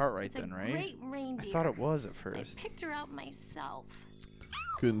 Nancy Cartwright It's then, a right? great reindeer. I thought it was at I first. picked her out myself.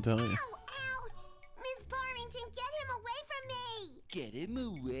 Couldn't tell you. Ow, ow! Miss Parrington, get him away from me! Get him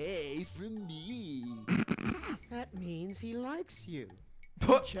away from me. That means he likes you.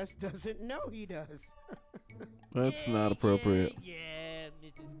 He just doesn't know he does. That's not appropriate. Yeah,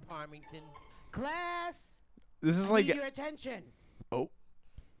 Mrs. Parmington. Class! This is I like. need your attention. Oh.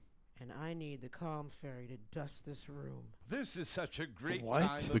 And I need the calm fairy to dust this room. This is such a great What?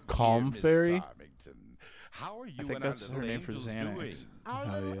 time The of calm year, Miss fairy? Farmington. How are you I think and our that's her little name for angels Xanax. doing? Our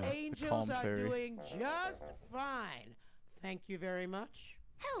Oh, little yeah. calm angels are fairy. doing just fine. Thank you very much.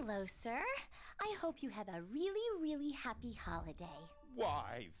 Hello, sir. I hope you have a really, really happy holiday.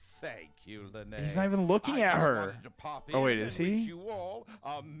 Why, thank you, Lene. He's not even looking I at just her. wanted to pop Oh, in wait, and is he? Wish you all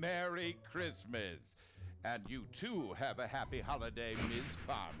a Merry Christmas. And you too have a happy holiday, Miss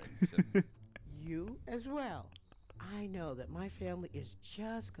Farmington. You as well. I know that my family is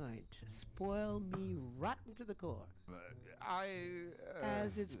just going to spoil me rotten to the core.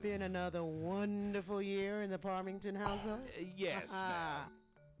 As it's been another wonderful year in the Parmington household. Yes, ma'am.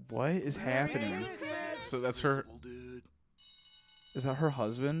 What is happening? So that's her. Dude. Is that her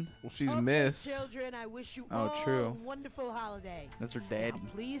husband? Well, she's Okay, Miss. children, I wish you Oh, all true. a wonderful holiday. That's her Now, daddy.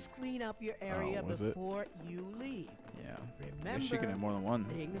 please clean up your area was it? before you leave. Yeah. Remember, Guess she can have more than one.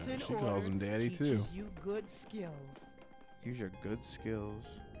 things Yeah, in she order calls him daddy, too. teaches you good skills. Use your good skills.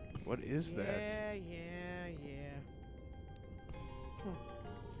 What is that? Yeah.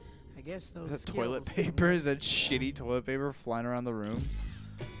 I guess those Is that toilet skills come paper? Is that shitty toilet paper flying around the room?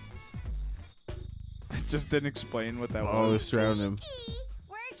 It just didn't explain what that Oh, they're was. surrounding him.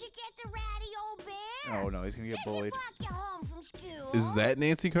 Where'd you get the ratty old bear? Oh no, he's gonna get bullied. Walk you home from school. Is that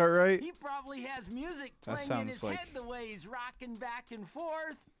Nancy Cartwright? He probably has music That playing in sounds his like- head the way he's rocking back and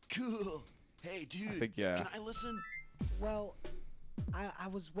forth. Cool. Hey, dude. think, yeah. Can I listen? Well, I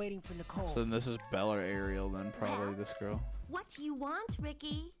was waiting for Nicole. So then this is Belle or Ariel then, probably this girl. What do you want,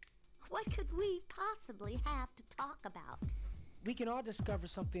 Ricky? What could we possibly have to talk about? We can all discover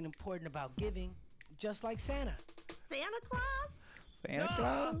something important about giving, just like Santa. Santa Claus? Santa Duh.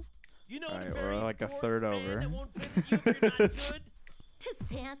 Claus? You know Alright, the we're very like a bored third man over. that won't visit you if you're not good? Does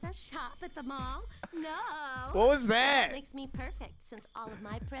Santa shop at the mall? No. What was that? That makes me perfect since all of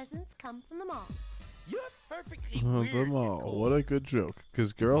my presents come from the mall. You're perfectly Oh, weird, the mall. Nicole. What a good joke.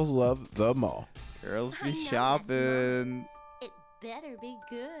 Because girls love the mall. Girls I be know that's shopping. It better be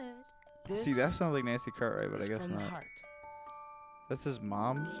good. This See, that sounds like Nancy Cartwright, but I is guess from the not. heart. That's his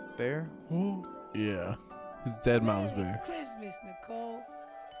mom's bear? Yeah. His dead mom's Merry bear. Christmas, Nicole.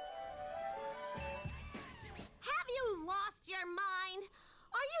 Have you lost your mind?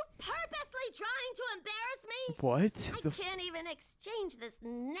 Are you purposely trying to embarrass me? What? I can't even exchange this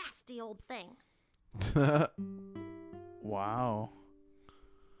nasty old thing. Wow.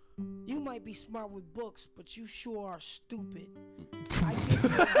 You might be smart with books, but you sure are stupid. I give you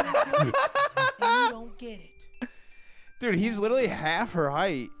a good book, and you don't get it. Dude, he's literally half her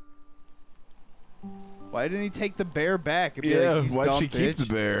height. Why didn't he take the bear back? And be like, "You why'd dumb she keep bitch." the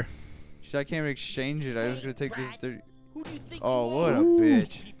bear? She's like, I can't exchange it. I was gonna take this. Who do you think Oh, you what are? a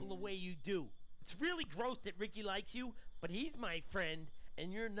bitch. People the way you do. It's really gross that Ricky likes you, but he's my friend,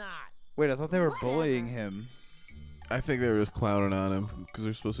 and you're not. Wait, I thought they were bullying him. I think they were just clowning on him because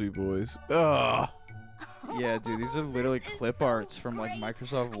they're supposed to be boys. Ugh. Yeah, dude, these are literally clip arts from like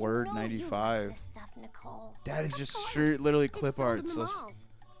Microsoft Word 95. Stuff, Nicole. That is just Of course. straight, literally It's clip sold in arts. the So malls,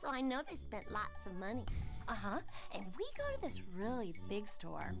 so I know they spent lots of money. And we go to this really big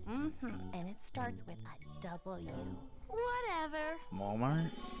store. And it starts with a W. Whatever.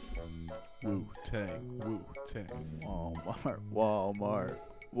 Walmart? Wu-Tang. Wu-Tang. Walmart.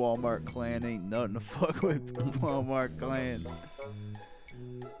 Walmart clan ain't nothing to fuck with. Walmart clan.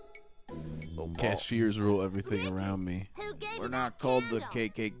 Cashiers rule everything around me. We're not called the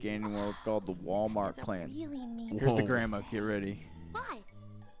KKK anymore. We're called the Walmart clan. Really mean Here's the things. grandma. Get ready. Why?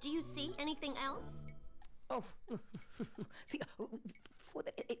 Do you see anything else? Oh, see, for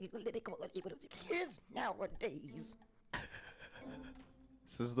the kids nowadays.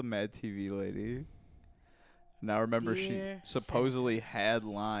 This is the Mad TV lady. Now remember, Dear she supposedly had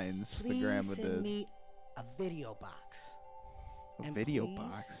lines. The Please grandma send did. me a video box. A And video please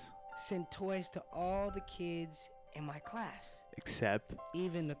box. Send toys to all the kids in my class, Except.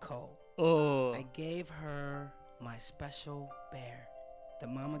 even Nicole. Oh. I gave her my special bear that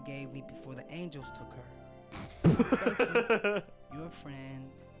Mama gave me before the angels took her. Thank you. Your friend,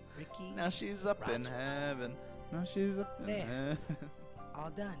 Ricky. Now she's up in Rogers. heaven. Now she's up in There. heaven. All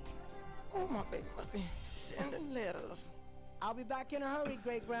done. Oh, my baby must be sending letters. I'll be back in a hurry,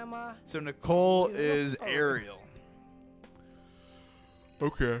 great grandma. So Nicole is Ariel.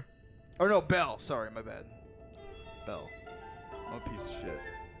 Okay. Or no, Belle. Sorry, my bad. Belle. I'm a piece of shit.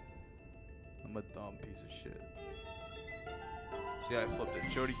 I'm a dumb piece of shit. See, I flipped it.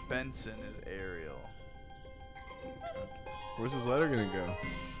 Jodie Benson is Ariel. Where's this letter gonna go?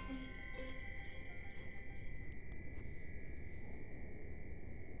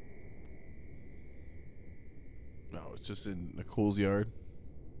 No, it's just in Nicole's yard.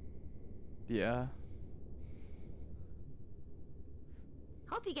 Yeah.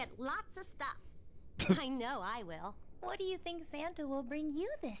 Hope you get lots of stuff. I know I will. What do you think Santa will bring you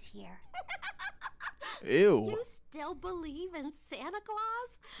this year? Ew. You still believe in Santa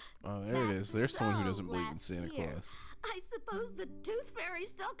Claus? Oh, there it is. There's someone who so doesn't believe in last Santa year. Claus. I suppose the tooth fairy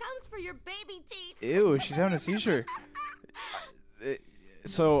still comes for your baby teeth. Ew, she's having a seizure.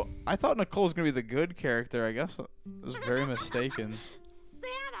 So, I thought Nicole was going to be the good character. I guess I was very mistaken.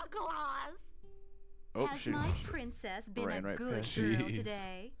 Santa Claus! Oh, Has she my princess been ran a right good past girl you.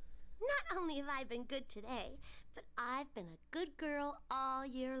 today? Not only have I been good today, but I've been a good girl all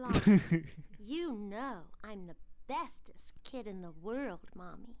year long. You know I'm the bestest kid in the world,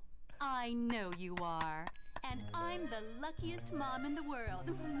 Mommy. I know you are. And I'm the luckiest mom in the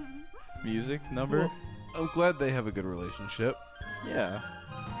world. Music number? Well, I'm glad they have a good relationship. Yeah.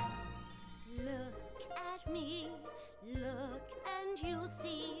 Look at me, look and you'll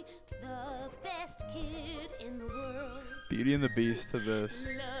see the best kid in the world. Beauty and the Beast to this.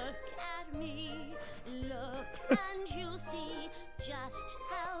 Look at me, look and you'll see just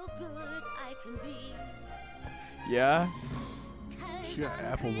how good I can be. Yeah? She got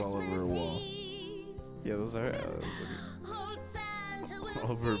apples all over her wall. Yeah, those are.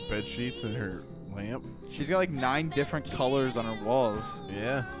 All over her bed sheets and her lamp. She's got like 9 different colors on her walls.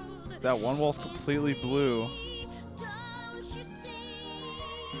 Yeah. That one wall's completely blue.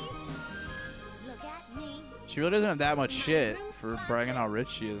 She really doesn't have that much shit for bragging how rich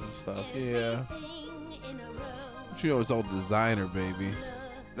she is and stuff. Yeah. She knows it's all designer, baby.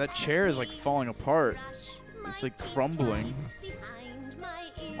 That chair is like falling apart. It's like crumbling.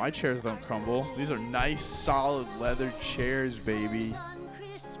 My chairs don't crumble. These are nice, solid leather chairs, baby.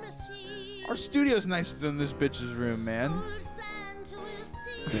 Our studio's nicer than this bitch's room, man.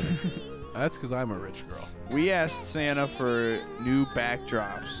 That's because I'm a rich girl. We asked Santa for new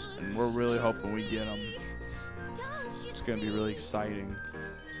backdrops, and we're really hoping we get them. It's gonna be really exciting.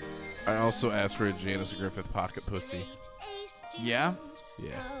 I also asked for a Janice Griffith pocket pussy. Yeah?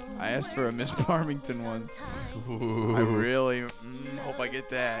 Yeah. I asked for a Miss Farmington one. Ooh. I really hope I get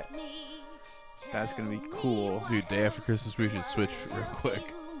that. That's gonna be cool. Dude, day after Christmas, we should switch real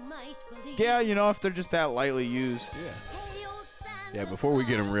quick. Yeah, you know, if they're just that lightly used. Yeah, before we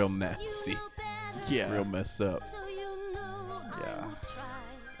get them real nasty. Yeah. Real messed up. Yeah.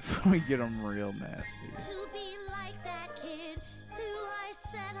 Before we get them real nasty.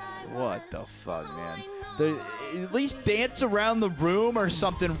 What the fuck, man? At least dance around the room or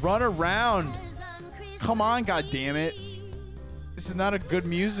something. Run around. Come on, goddammit. This is not a good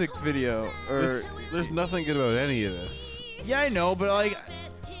music video. There's nothing good about any of this. Yeah, I know, but like,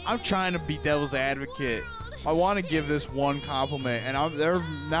 I'm trying to be devil's advocate. I want to give this one compliment, and they're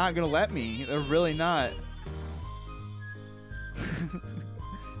not gonna let me. They're really not.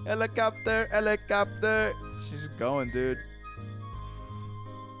 Helicopter, helicopter. She's going, dude.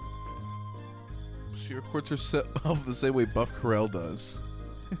 She records herself the same way Buff Carell does.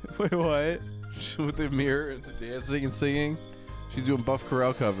 Wait, what? With the mirror and the dancing and singing. She's doing Buff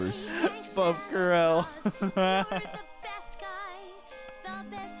Carell covers. Buff Carell.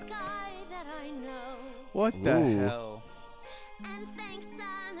 What the hell?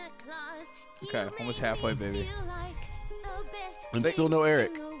 Okay, almost halfway, baby. And still no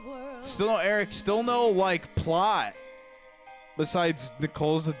Eric. Still no Eric. Still no, like, plot. Besides,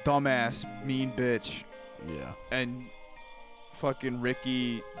 Nicole's a dumbass, mean bitch. Yeah. And fucking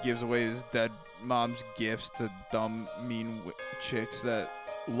Ricky gives away his dead mom's gifts to dumb, mean chicks that...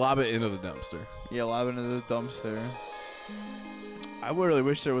 Lob it into the dumpster. Yeah, lob it into the dumpster. I really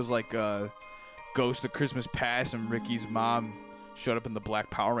wish there was, like, a Ghost of Christmas Past and Ricky's mom showed up in the black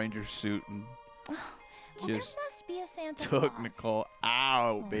Power Ranger suit and... Well, just there must be a Santa took Claus. Nicole.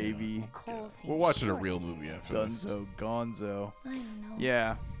 Ow, baby. We're watching a real movie after Gonzo, Gonzo. I don't know.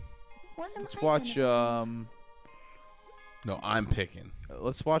 Yeah. What am Let's I watch, gonna No, I'm picking.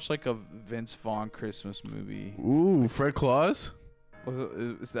 let's watch, like, a Vince Vaughn Christmas movie. Ooh, Fred Claus?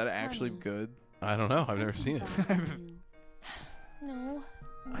 Is that actually good? I don't know. I've never seen it. No.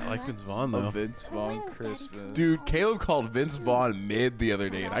 I like Vince Vaughn, though. Vince Vaughn Christmas. Dude, Caleb called Vince Vaughn mid the other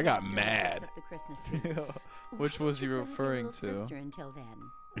day, and I got mad. The Christmas tree. Which was he referring Sister to? until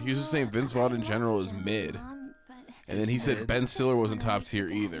then. He was just saying Vince Vaughn in general is mid. And then he said Ben Stiller wasn't top tier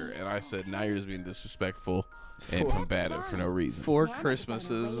either. And I said, now you're just being disrespectful and combative for no reason. Four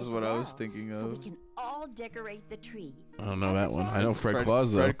Christmases is what I was thinking So we of. can all decorate the tree. I don't know that one. I know Fred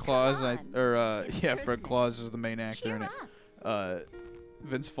Claus, though. Fred Claus, Fred Claus is the main actor in it.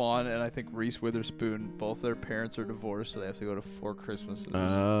 Vince Vaughn and I think Reese Witherspoon, both their parents are divorced, so they have to go to 4 Christmases.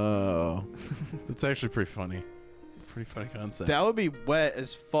 Oh. It's actually pretty funny. Pretty funny concept. That would be wet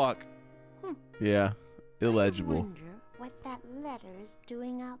as fuck. Yeah. Illegible. Wonder what that letter is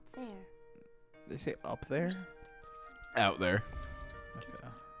doing out there. They say up there? Out there. Okay.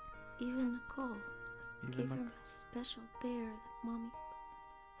 Even Nicole. Gave her my special bear that mommy.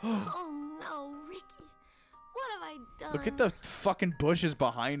 Oh no, Ricky. What have I done? Look at the fucking bushes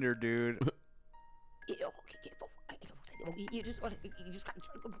behind her, dude. You just got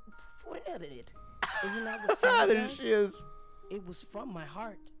for it. Isn't that what Santa There does? she is. It was from my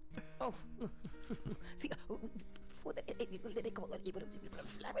heart. Oh. See, for the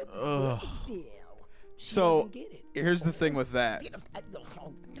Ugh. So, here's the thing with that.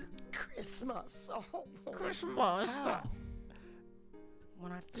 Christmas. Oh, Christmas.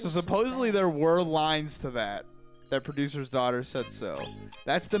 When I So supposedly there were lines to that. That producer's daughter said so.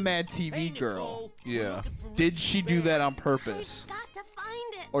 That's the Mad TV girl. Yeah. Did she do that on purpose?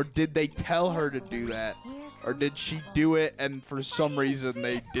 Or did they tell her to do that? Or did she do it and for some reason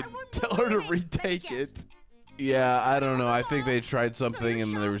they didn't tell her to retake it? Yeah, I don't know. I think they tried something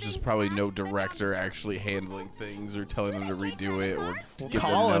and there was just probably no director actually handling things or telling them to redo it or give them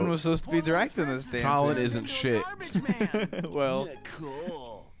Colin notes. was supposed to be directing this damn Colin thing. isn't shit. Well,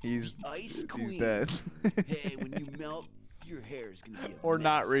 Nicole, he's Ice Queen. he's dead. Hey, when you melt, your hair is gonna be a Or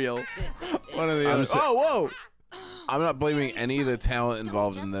not real. One of the I'm other. sa- Oh, whoa! I'm not blaming any of the talent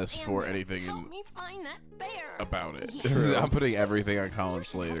involved in this for anything Help me find that bear. about it. Yeah. I'm putting everything on Colin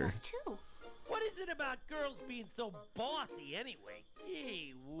Slater. What is it about girls being so bossy anyway?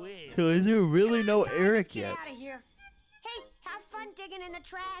 Gee whiz. So is there really no Eric Get yet? out of here. Hey, have fun digging in the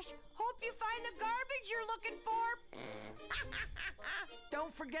trash. Hope you find the garbage you're looking for.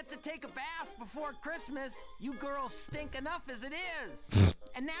 Don't forget to take a bath before Christmas. You girls stink enough as it is.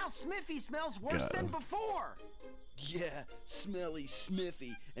 And now Smiffy smells worse Got than him. before. Yeah, smelly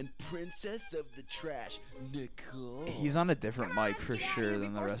Smiffy and princess of the trash, Nicole. He's on a different mic for sure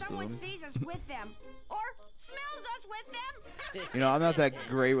than the rest of Someone them. sees us with them. Or smells us with them. You know, I'm not that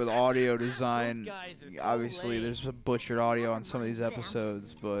great with audio design. Obviously, there's a butchered audio on some of these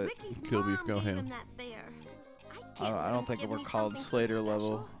episodes, but Kill Beef, go ham. I don't think we're called Slater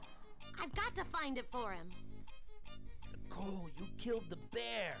level. I've got to find it for him. Cole, you killed the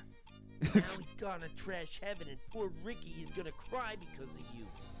bear. Now he's gone to trash heaven, and poor Ricky is gonna cry because of you.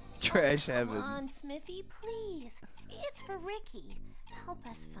 Trash heaven. Come on, Smiffy, please. It's for Ricky. Help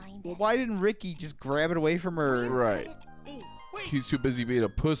us find Well, it. why didn't Ricky just grab it away from her? Right. be. He's too busy being a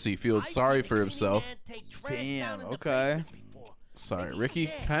pussy, feeling sorry for himself. Damn, okay. Sorry, Ricky.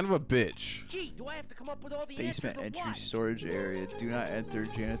 Kind of a bitch. Gee, do I have to come up with all the Basement answers or entry what? storage area. Do not enter.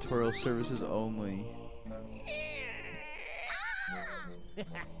 Janitorial services only.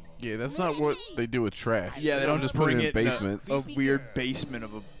 Yeah, that's not what they do with trash. Yeah, they don't just put bring it in it basements. in a weird basement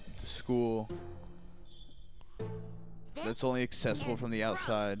of a school. That's only accessible from the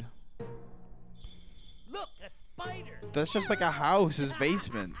outside. Look, a spider. That's just like a house, his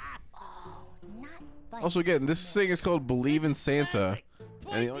basement. Also, again, this thing is called Believe in Santa.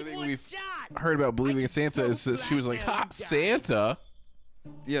 And the only thing we've heard about believing in Santa is that she was like, ha, Santa?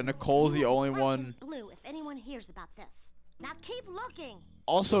 Yeah, Nicole's the only one. Blue, if anyone hears about this. Now keep looking.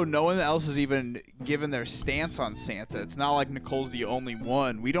 Also, no one else has even given their stance on Santa. It's not like Nicole's the only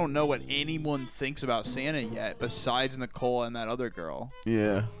one. We don't know what anyone thinks about Santa yet, besides Nicole and that other girl.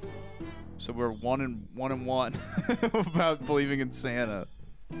 Yeah. So we're one and one about believing in Santa.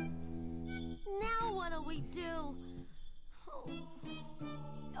 Now what'll we do? Oh.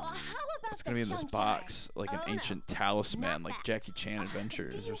 How about It's gonna be in this box, like an ancient talisman, like Jackie Chan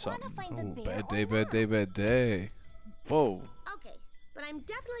Adventures or something. Oh, bad day, bad day, bad day. Whoa. Okay, but I'm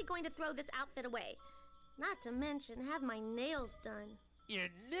definitely going to throw this outfit away. Not to mention have my nails done. Your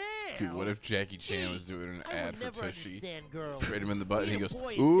nails? Dude, what if Jackie Chan was doing an ad for never Tushy? understand girls. Trade him in the butt and he Being a goes,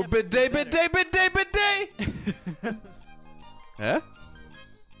 boy is ooh, definitely bidet, bidet, bidet, bidet! Huh?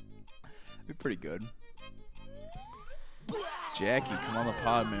 Be pretty good. Jackie, come on the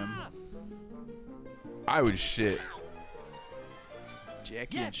pod, man. I would shit.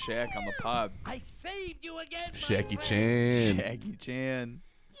 Jackie and Shaq on the pod. I saved you again, Jackie Chan. Jackie Chan.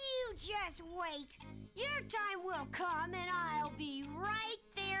 You just wait. Your time will come and I'll be right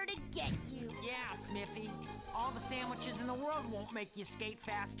there to get you. Yeah, Smithy. All the sandwiches in the world won't make you skate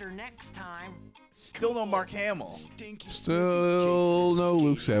faster next time. Still no Mark Hamill. Still no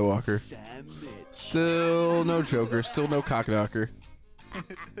Luke Skywalker. Still no Joker. Still no Cockknocker.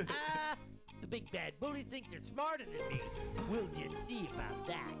 The big bad bullies think they're smarter than me. We'll just see about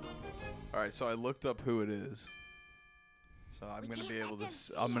that. Alright, so I looked up who it is. So I'm gonna be able to.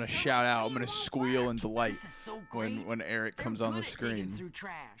 I'm gonna shout out. I'm gonna squeal in delight when Eric comes on the screen.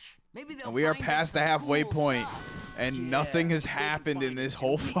 And we are past the halfway point, and nothing has happened in this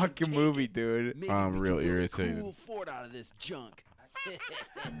whole fucking movie, dude. I'm real irritated. Out of this junk.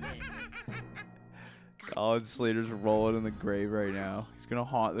 Colin Slater's rolling in the grave right now. He's gonna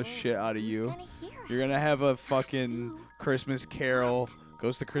haunt the shit out of you. You're gonna have a fucking Christmas Carol,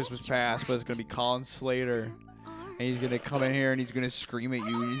 Ghost of Christmas Past, but it's gonna be Colin Slater. And he's gonna come in here and he's gonna scream at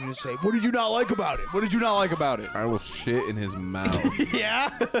you and he's gonna say, "What did you not like about it? What did you not like about it?" I will shit in his mouth. Yeah.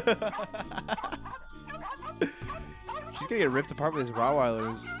 She's gonna get ripped apart with his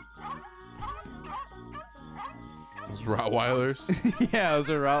Rottweilers. Those Rottweilers? Yeah, those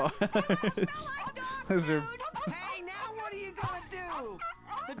are Rottweilers. Those are. Hey, now what are you gonna do?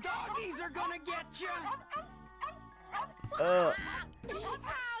 The doggies are gonna get you.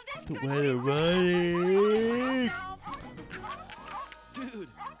 The weather running. Dude,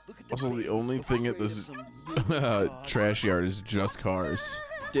 look at Also, the only thing at this trash yard is just cars.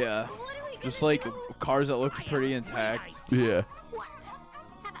 Yeah. Just like cars that look pretty intact. Yeah. What?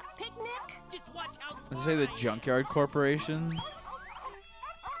 Have a picnic? Just watch how Let's say the Junkyard Corporation.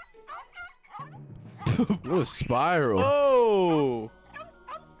 What a spiral. Oh!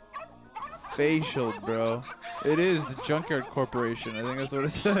 Facial, bro. It is the Junkyard Corporation. I think that's what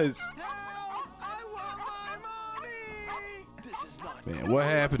it says. Man, what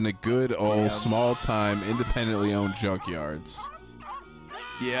happened to good old small-time, independently owned junkyards?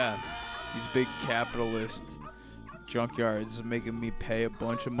 Yeah. These big capitalist junkyards are making me pay a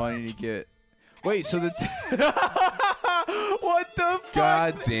bunch of money to get... Wait, so the... What the fuck?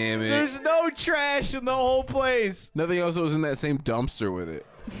 God damn it. There's no trash in the whole place. Nothing else was in that same dumpster with it.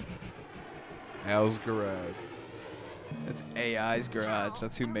 Al's garage. That's AI's garage.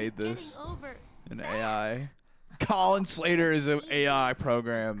 That's who made this. An AI. Colin Slater is an AI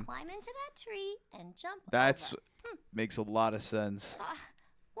program. Climb into that tree and jump That's over. makes a lot of sense.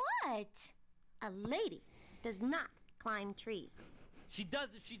 What? A lady does not climb trees. she does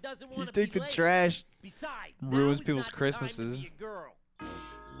if she doesn't You want to think be the late. trash Besides, ruins now is people's not the time to Christmases? be a girl.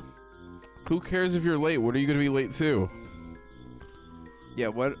 Who cares if you're late? What are you going to be late to? Yeah,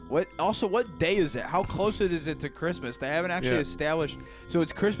 what also what day is it? How close is it to Christmas? They haven't actually established. So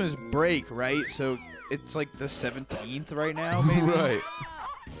it's Christmas break, right? So it's like the 17th right now, maybe. Right.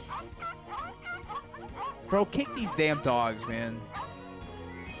 Bro, kick these damn dogs, man.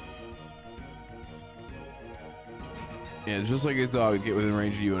 Yeah, it's just like a dog. Get within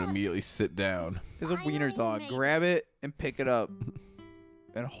range of you and immediately sit down. There's a wiener dog. Grab it and pick it up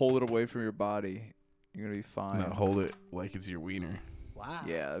and hold it away from your body, you're gonna be fine. Not hold it like it's your wiener. Wow.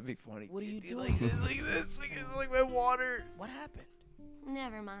 Yeah, that'd be funny. What are you doing? Like this, like this, like my water. What happened?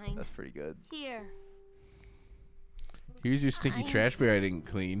 Never mind. That's pretty good. Here. Here's your stinky trash bear I didn't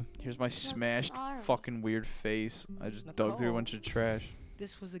clean. Here's my So smashed sorry. fucking weird face. I just dug through a bunch of trash.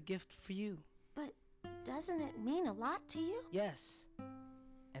 This was a gift for you. But doesn't it mean a lot to you? Yes.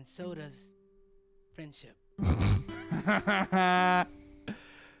 And so does friendship.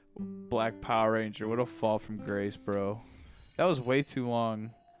 Black Power Ranger, what a fall from grace, bro. That was way too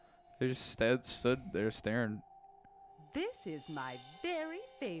long. They just stood there staring. This is my very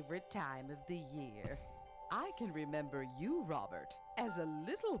favorite time of the year. I can remember you, Robert, as a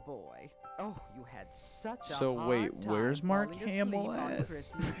little boy. Oh, you had such a So hard wait, time where's Mark falling Hamill asleep on at?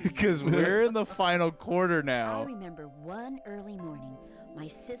 Christmas Eve. Because we're in the final quarter I now. remember one early morning, my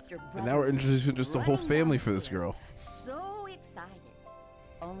sister And now we're introducing just the whole running family for this downstairs, girl. So excited,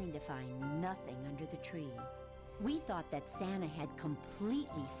 only to find nothing under the tree. We thought that Santa had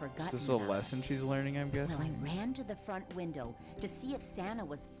completely forgotten Is this a about lesson us. she's learning, I'm Well, I guessing? ran to the front window to see if Santa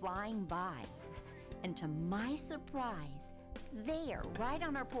was flying by. And to my surprise, there, right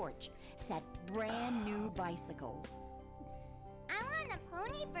on our porch, sat brand new bicycles. I want a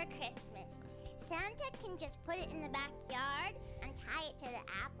pony for Christmas. Santa can just put it in the backyard and tie it to the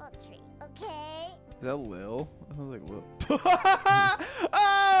apple tree, okay? Is that Lil? I was like, Lil.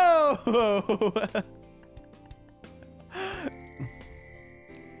 Oh!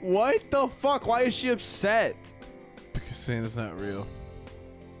 What the fuck? Why is she upset? Because Santa's not real.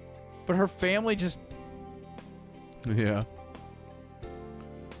 But her family just... Yeah.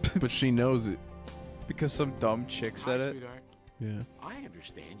 But she knows it. Because some dumb chick said it? Sweetheart. Yeah. I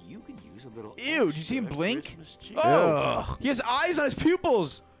understand you can use a little. Ew, did you see him extra blink? Christmas cheer. Oh! Ugh. He has eyes on his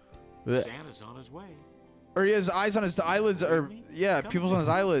pupils! Santa's on his way. Or he has eyes on his eyelids, or... Yeah, pupils on his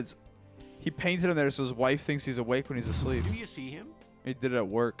eyelids. He painted him there so his wife thinks he's awake when he's asleep. Do you see him? He did it at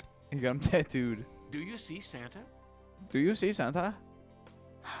work. He got him tattooed. Do you see Santa? Do you see Santa?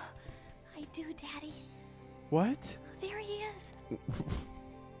 I do, Daddy. What? There he is.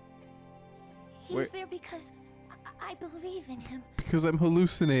 He's Wait. there because I believe in him. Because I'm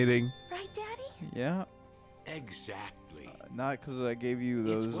hallucinating. Right, Daddy? Yeah. Exactly. Not because I gave you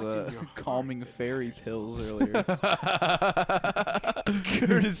those what's in your calming fairy pills earlier.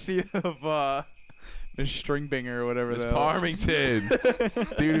 Courtesy of Miss Stringbinger or whatever Miss the hell. Parmington.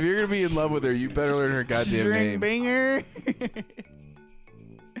 Dude, if you're going to be in love with her, you better learn her goddamn name. Stringbinger.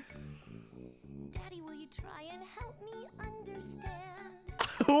 Daddy, will you try and help me understand?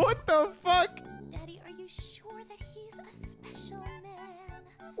 What the fuck? Daddy, are you sure that he's a special man?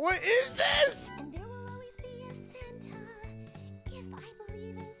 What is this? And there will always be a Santa. If I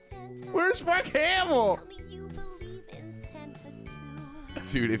believe in Santa. Where's Mark Hamill? Tell me you believe in Santa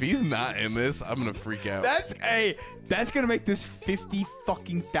too. Dude, if he's not in this, I'm going to freak out. That's gonna make this 50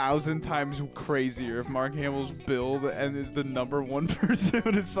 fucking thousand times crazier if Mark Hamill's billed and is the #1 person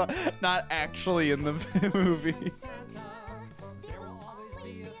when it's not actually in the movie.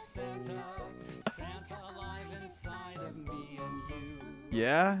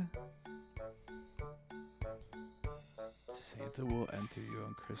 Yeah? Santa will enter you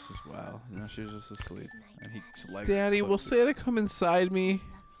on Christmas. Wow. No, she's just asleep. And he's like, Daddy, will Santa come inside me?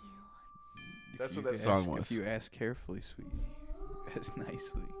 That's what that song was. If you ask carefully, sweetie. Ask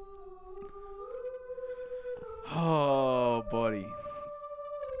nicely. Oh, buddy.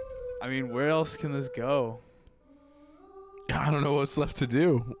 I mean, where else can this go? I don't know what's left to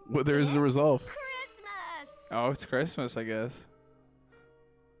do. What there is the result. Oh, it's Christmas, I guess.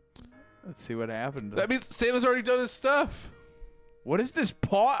 Let's see what happened. That means Santa's already done his stuff. What is this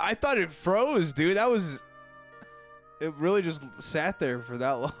paw? I thought it froze, dude. That was... It really just sat there for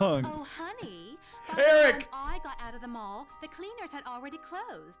that long. Oh, honey. Eric! I got out of the mall. The cleaners had already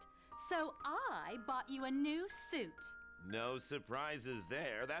closed. So I bought you a new suit. No surprises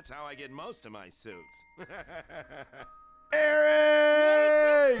there. That's how I get most of my suits.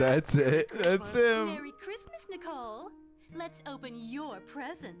 Eric! That's it. That's him. Merry Christmas, Nicole. Let's open your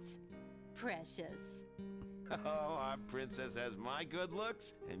presents, precious. Oh, our princess has my good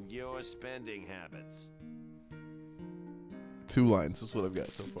looks and your spending habits. 2 lines is what I've got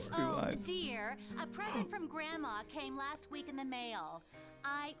so far. Oh, dear. A present from Grandma came last week in the mail.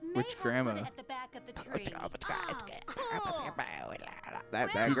 I may Which have grandma? put it at the back of the tree.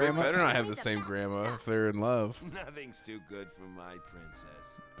 That Dude, grandma? They better not have the same grandma if they're in love. Nothing's too good for my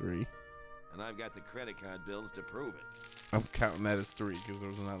princess. 3. And I've got the credit card bills to prove it. I'm counting that as 3 because there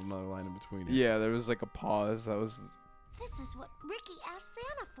was not another line in between. It. Yeah, there was like a pause. That was This is what Ricky asked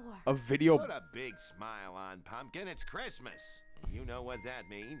Santa for. A video. Put a big smile on, Pumpkin. It's Christmas. You know what that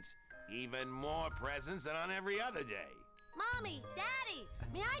means. Even more presents than on every other day. Mommy, Daddy,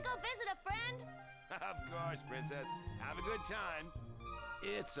 may I go visit a friend? Of course, Princess. Have a good time.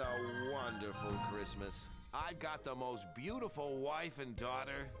 It's a wonderful Christmas. I've got the most beautiful wife and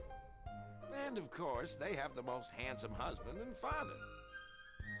daughter. And of course, they have the most handsome husband and father.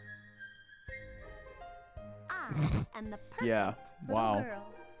 I am the perfect Yeah. little Wow.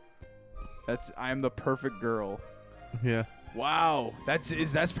 girl. I'm the perfect girl. Yeah. Wow. That's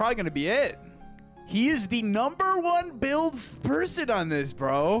probably gonna be it. He is the #1 billed person on this,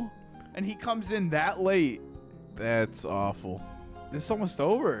 bro. And he comes in that late. That's awful. This is almost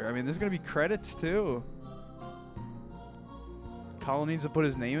over. I mean, there's gonna be credits too. Colin needs to put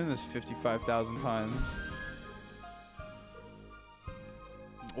his name in this 55,000 times.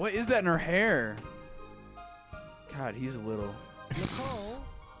 What is that in her hair? God, he's little. Nicole,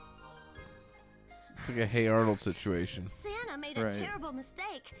 It's like a Hey Arnold situation. Santa made Right. a terrible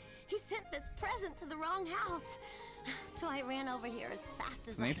mistake. He sent this present to the wrong house. So I ran over here as fast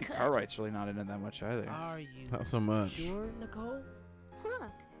as I Nancy could. Cartwright's really not in it that much either. Are you Not so much. sure, Nicole?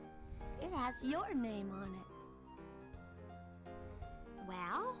 Look, it has your name on it.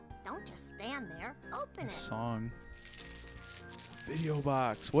 Well, don't just stand there. Open it. Song. Video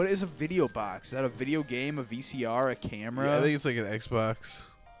box. What is a video box? Is that a video game, a VCR, a camera? Yeah, I think it's like an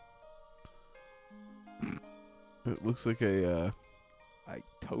Xbox. It looks like a like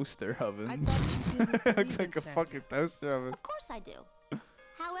toaster oven. I thought you didn't Looks believe like in a Santa. fucking toaster oven. Of course I do.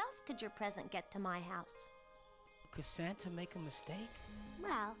 How else could your present get to my house? Could Santa make a mistake?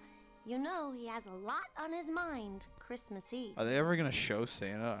 Well, you know he has a lot on his mind Christmas Eve. Are they ever gonna show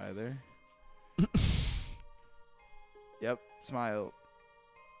Santa either? Yep, smile.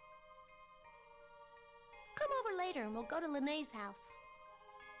 Come over later and we'll go to Lene's house.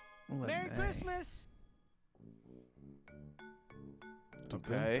 Merry Christmas!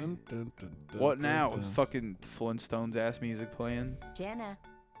 Okay. Dun, dun, dun, dun, What dun, now? dun. With fucking Flintstones ass music playing? Jenna,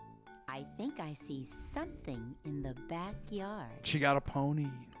 I think I see something in the backyard. She got a pony.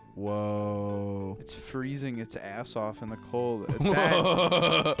 Whoa. It's freezing its ass off in the cold.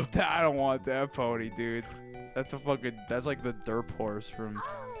 I don't want that pony, dude. That's like the derp horse from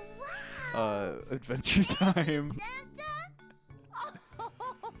Adventure Time. How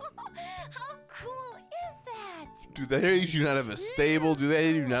cool is that? Do they do not have a stable? Do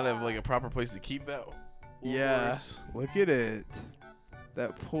they do not have like a proper place to keep that? Yeah. horse? Look at it.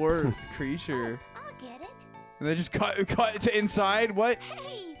 That poor creature. I'll get it. And they just cut it to inside? What?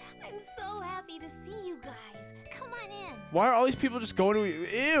 Hey, I'm so happy to see you guys. Come on in. Why are all these people just going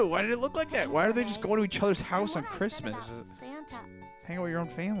to... Ew, why did it look like that? Why are they just going to each other's house on What I said Christmas? about Santa, Hang out with your own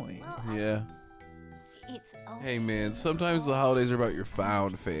family. Yeah. it's Hey man, sometimes the holidays are about your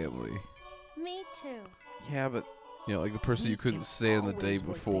found family. me too. Yeah, but... You know, like the person you couldn't stand the day Always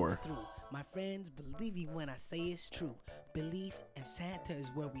work before. things through. My friends, believe me when I say it's true. Belief in Santa is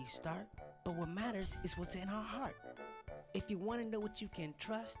where we start, but what matters is what's in our heart. If you want to know what you can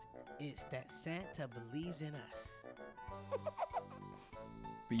trust, it's that Santa believes in us.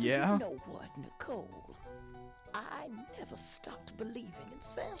 Yeah? You know what, Nicole? I never stopped believing in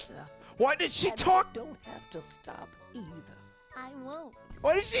Santa. Why did she And talk? you don't have to stop either. I won't.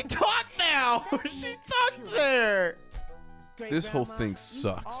 Why did she talk now? She talked there. This whole thing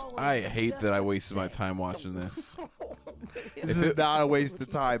sucks. I hate that I wasted my time watching this. This is not a waste of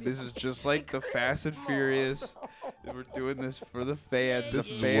time. This is just like the Fast and Furious. We're doing this for the fans. This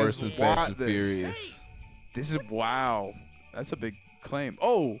The is fans worse than Fast want and this. Furious. This is wow. That's a big claim.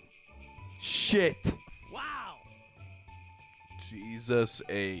 Oh, shit. Wow! Jesus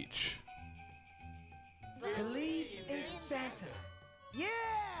H. Believe in Santa. Yeah!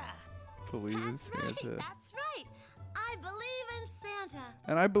 Believe in That's right. Santa. That's right. I believe in Santa.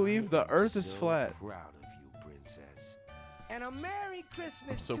 And I believe the Earth is flat. Proud of you, Princess. And a Merry Christmas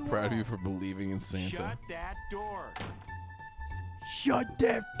I'm so to proud of all. you for believing in Santa. Shut that door. Shut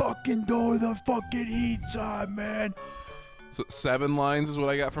that fucking door. The fucking heat's on, man. So 7 lines is what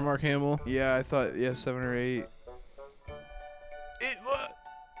I got from Mark Hamill. Yeah, I thought, 7 or 8.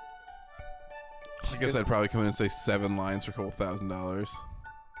 I guess I'd probably come in and say 7 lines for a couple $1,000.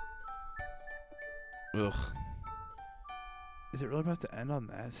 Ugh. Is it really about to end on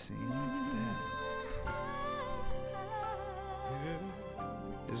that scene?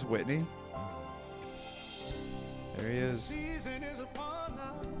 Damn. Is Whitney? There he is.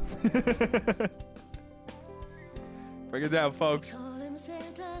 Bring it down, folks. Call him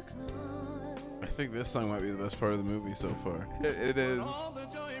Santa Claus. I think this song might be the best part of the movie so far. It is.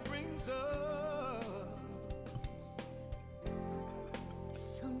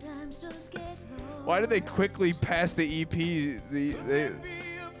 Why did they quickly pass the EP?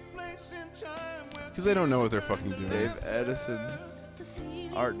 Because they don't know what they're fucking doing. Dave Edison.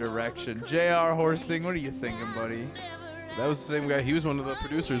 Art direction. J.R. Horse thing. What are you thinking, buddy? That was the same guy. He was one of the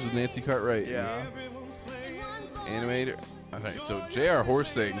producers with Nancy Cartwright. Yeah. Animator. Okay, so J.R.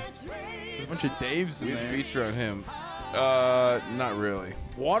 Horsing. There's a bunch of Daves in We had a there. feature on him. Not really.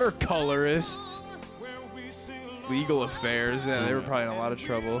 Watercolorists. Legal affairs. Yeah, they were probably in a lot of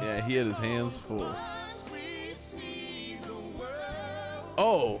trouble. Yeah, he had his hands full.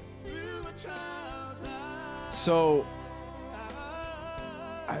 Oh. So.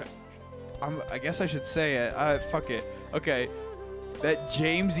 I guess I should say it. Fuck it. Okay. That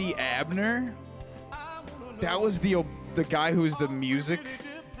James E. Abner. That was the guy who was the music.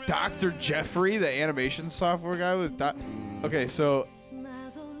 Dr. Jeffrey, the animation software guy. Okay, so.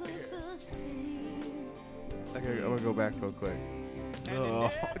 Okay, I'm gonna go back real quick.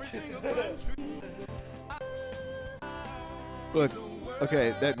 Oh. Look,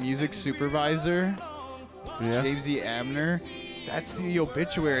 okay, that music supervisor, Yeah. James E. Abner, that's the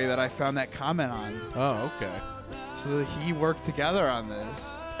obituary that I found that comment on. Oh, okay. So he worked together on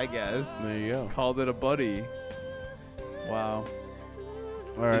this, I guess. There you go. Called it a buddy. Wow.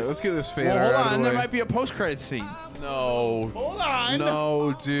 All right, let's get this fan Well, art hold out of on, the there way. might be a post-credit scene. No. Hold on.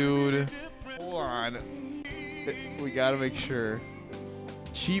 No, dude. Hold on. We gotta make sure.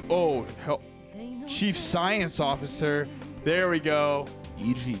 Chief Science Officer. There we go.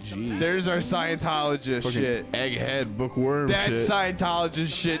 EGG. There's our Scientologist Fucking shit. egghead bookworm That's shit.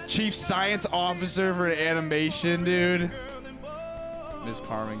 Scientologist shit. Chief Science Officer for animation, dude. Miss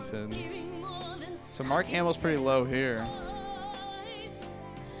Parmington. So Mark Hamill's pretty low here.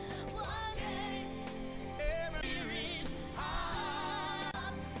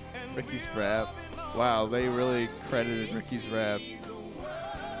 Ricky's rap. Wow, they really credited Ricky's rap. You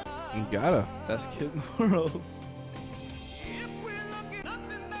gotta. Best kid in the world.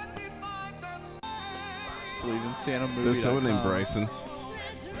 Believe in Santa movie. There's someone named Bryson.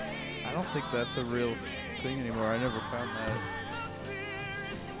 I don't think that's a real thing anymore. I never found that.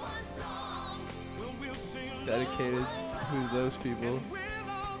 Dedicated. Who's those people?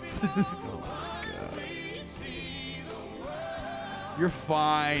 You're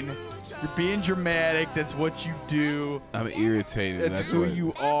fine. You're being dramatic. That's what you do. I'm irritated. That's, That's who what.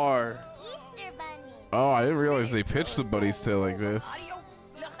 you are. Oh, I didn't realize they pitched the Buddy's Tale like this.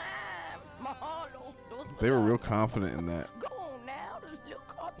 They were real confident in that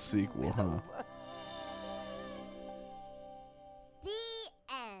sequel, huh? The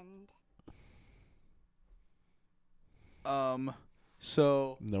end.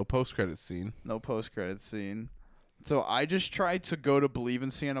 So No post-credit scene. no post-credit scene. So I just tried to go to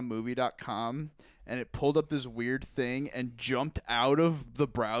believeInSantaMovie.com and it pulled up this weird thing and jumped out of the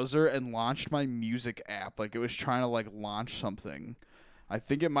browser and launched my music app. Like it was trying to like launch something. I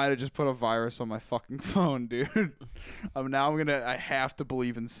think it might have just put a virus on my fucking phone, dude. I have to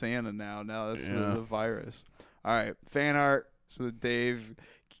believe in Santa now. Now that's the virus. All right, fan art. So that Dave,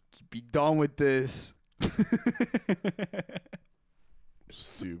 be done with this.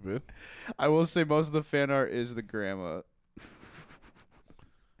 Stupid. I will say most of the fan art is the grandma.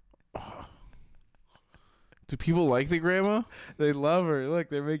 Do people like the grandma? They love her. Look,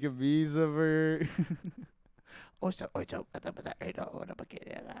 they're making memes of her. I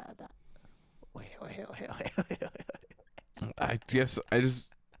guess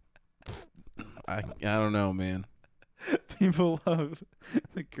I don't know, man. People love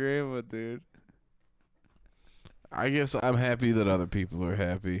the grandma, dude. I guess I'm happy that other people are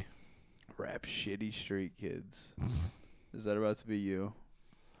happy. Rapsittie Street Kids. Is that about to be you?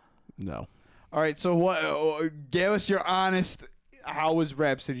 No. All right, so what? Give us your honest. How was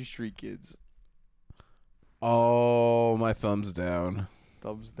Rapsittie Street Kids? Oh, my thumbs down.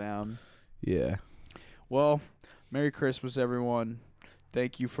 Thumbs down. Yeah. Well, Merry Christmas, everyone.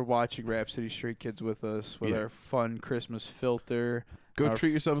 Thank you for watching Rapsittie Street Kids with us with our fun Christmas filter. Go our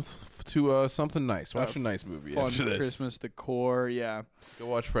treat yourself to something nice. Watch a nice movie fun after this. Christmas decor. Yeah. Go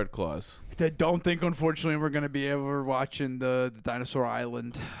watch Fred Claus. I don't think, unfortunately, we're going to be ever watching the Dinosaur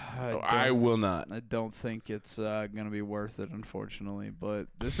Island. I will not. I don't think it's going to be worth it, unfortunately. But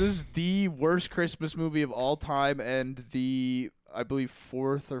this is the worst Christmas movie of all time and the, I believe,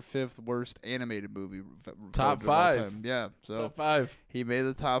 4th or 5th worst animated movie. Top of all 5. time. Yeah. So Top 5. He made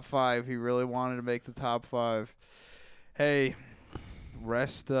the top 5. He really wanted to make the top 5. Hey,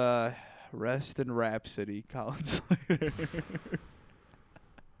 rest in Rapsittie, Colin Slater.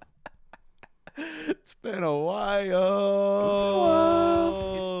 It's been a while.